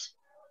years,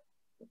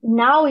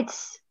 now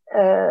it's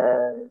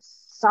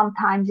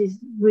sometimes is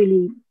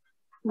really,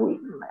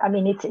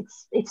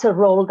 it's a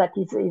role that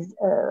is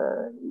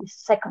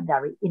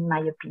secondary, in my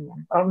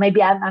opinion. Or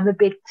maybe I'm a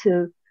bit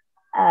too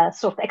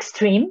sort of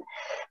extreme.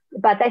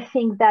 But I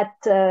think that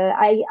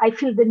I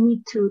feel the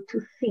need to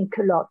think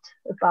a lot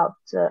about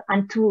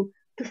and to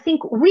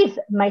think with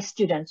my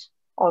students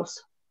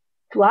also,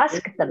 to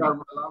ask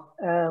them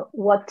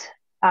what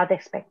are they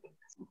expecting.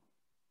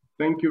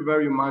 Thank you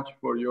very much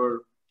for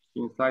your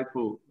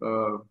insightful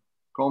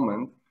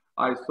comment.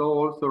 I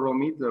saw also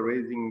Romita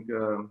raising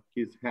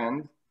his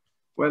hand.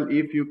 Well,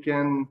 if you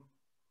can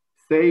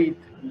say it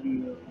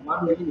in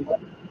 1 minute,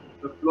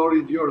 the floor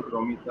is yours,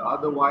 Romita.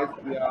 Otherwise,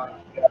 we are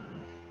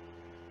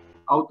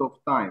out of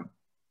time.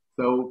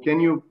 So can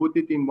you put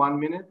it in 1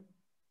 minute?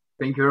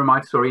 Thank you very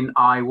much, Sorin.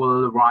 I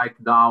will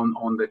write down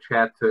on the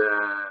chat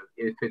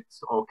if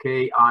it's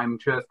okay. I'm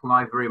just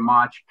like very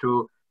much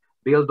to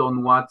build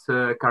on what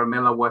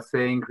Carmela was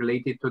saying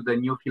related to the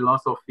new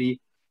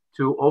philosophy,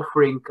 to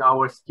offering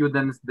our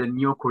students the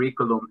new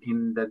curriculum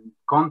in the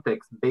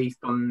context based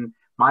on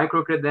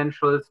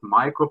micro-credentials,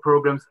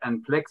 micro-programs,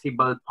 and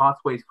flexible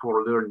pathways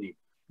for learning.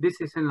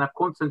 This is in a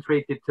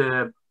concentrated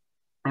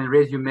and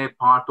resume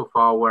part of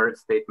our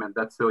statement.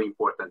 That's so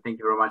important. Thank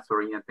you very much,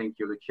 Sorin, and thank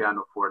you,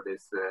 Luciano, for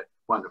this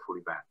wonderful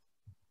event.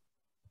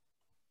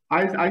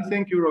 I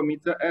thank you,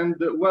 Romita. And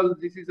well,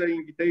 this is an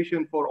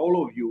invitation for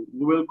all of you.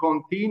 We will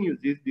continue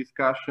this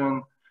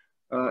discussion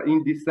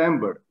in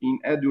December in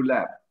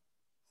EduLab.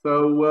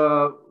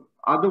 So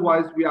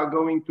otherwise, we are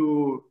going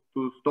to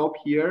stop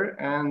here.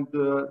 And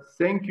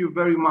thank you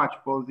very much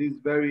for these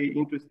very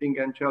interesting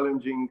and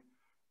challenging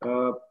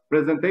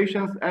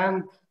presentations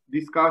and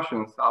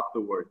discussions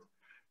afterwards.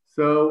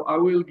 So I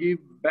will give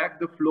back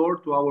the floor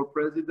to our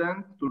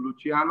president, to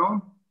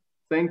Luciano.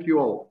 Thank you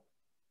all.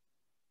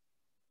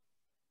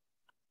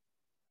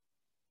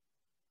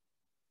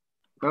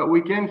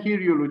 We can hear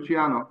you,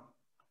 Luciano.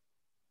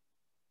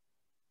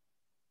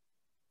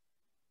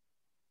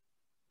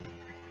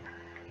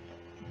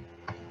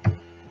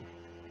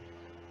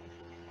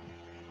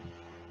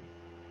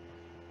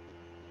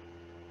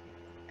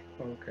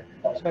 Okay,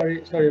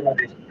 sorry about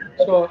this.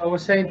 So I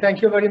was saying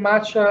thank you very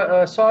much,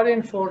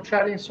 Sorin, for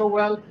chairing so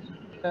well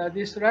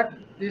this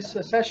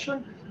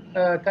session.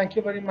 Thank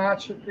you very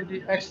much to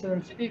the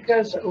excellent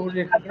speakers,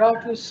 Ulrich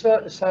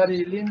Grothus,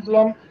 Sari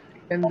Lindblom,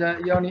 and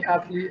Jón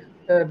Atli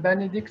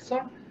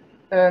Benediktsson,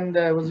 and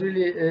it was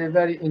really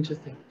very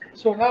interesting.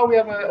 So now we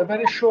have a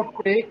very short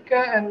break,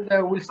 and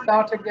we'll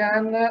start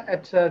again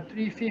at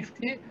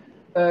 3:50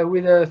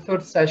 with a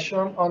third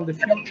session on the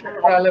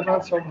future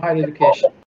relevance of higher education.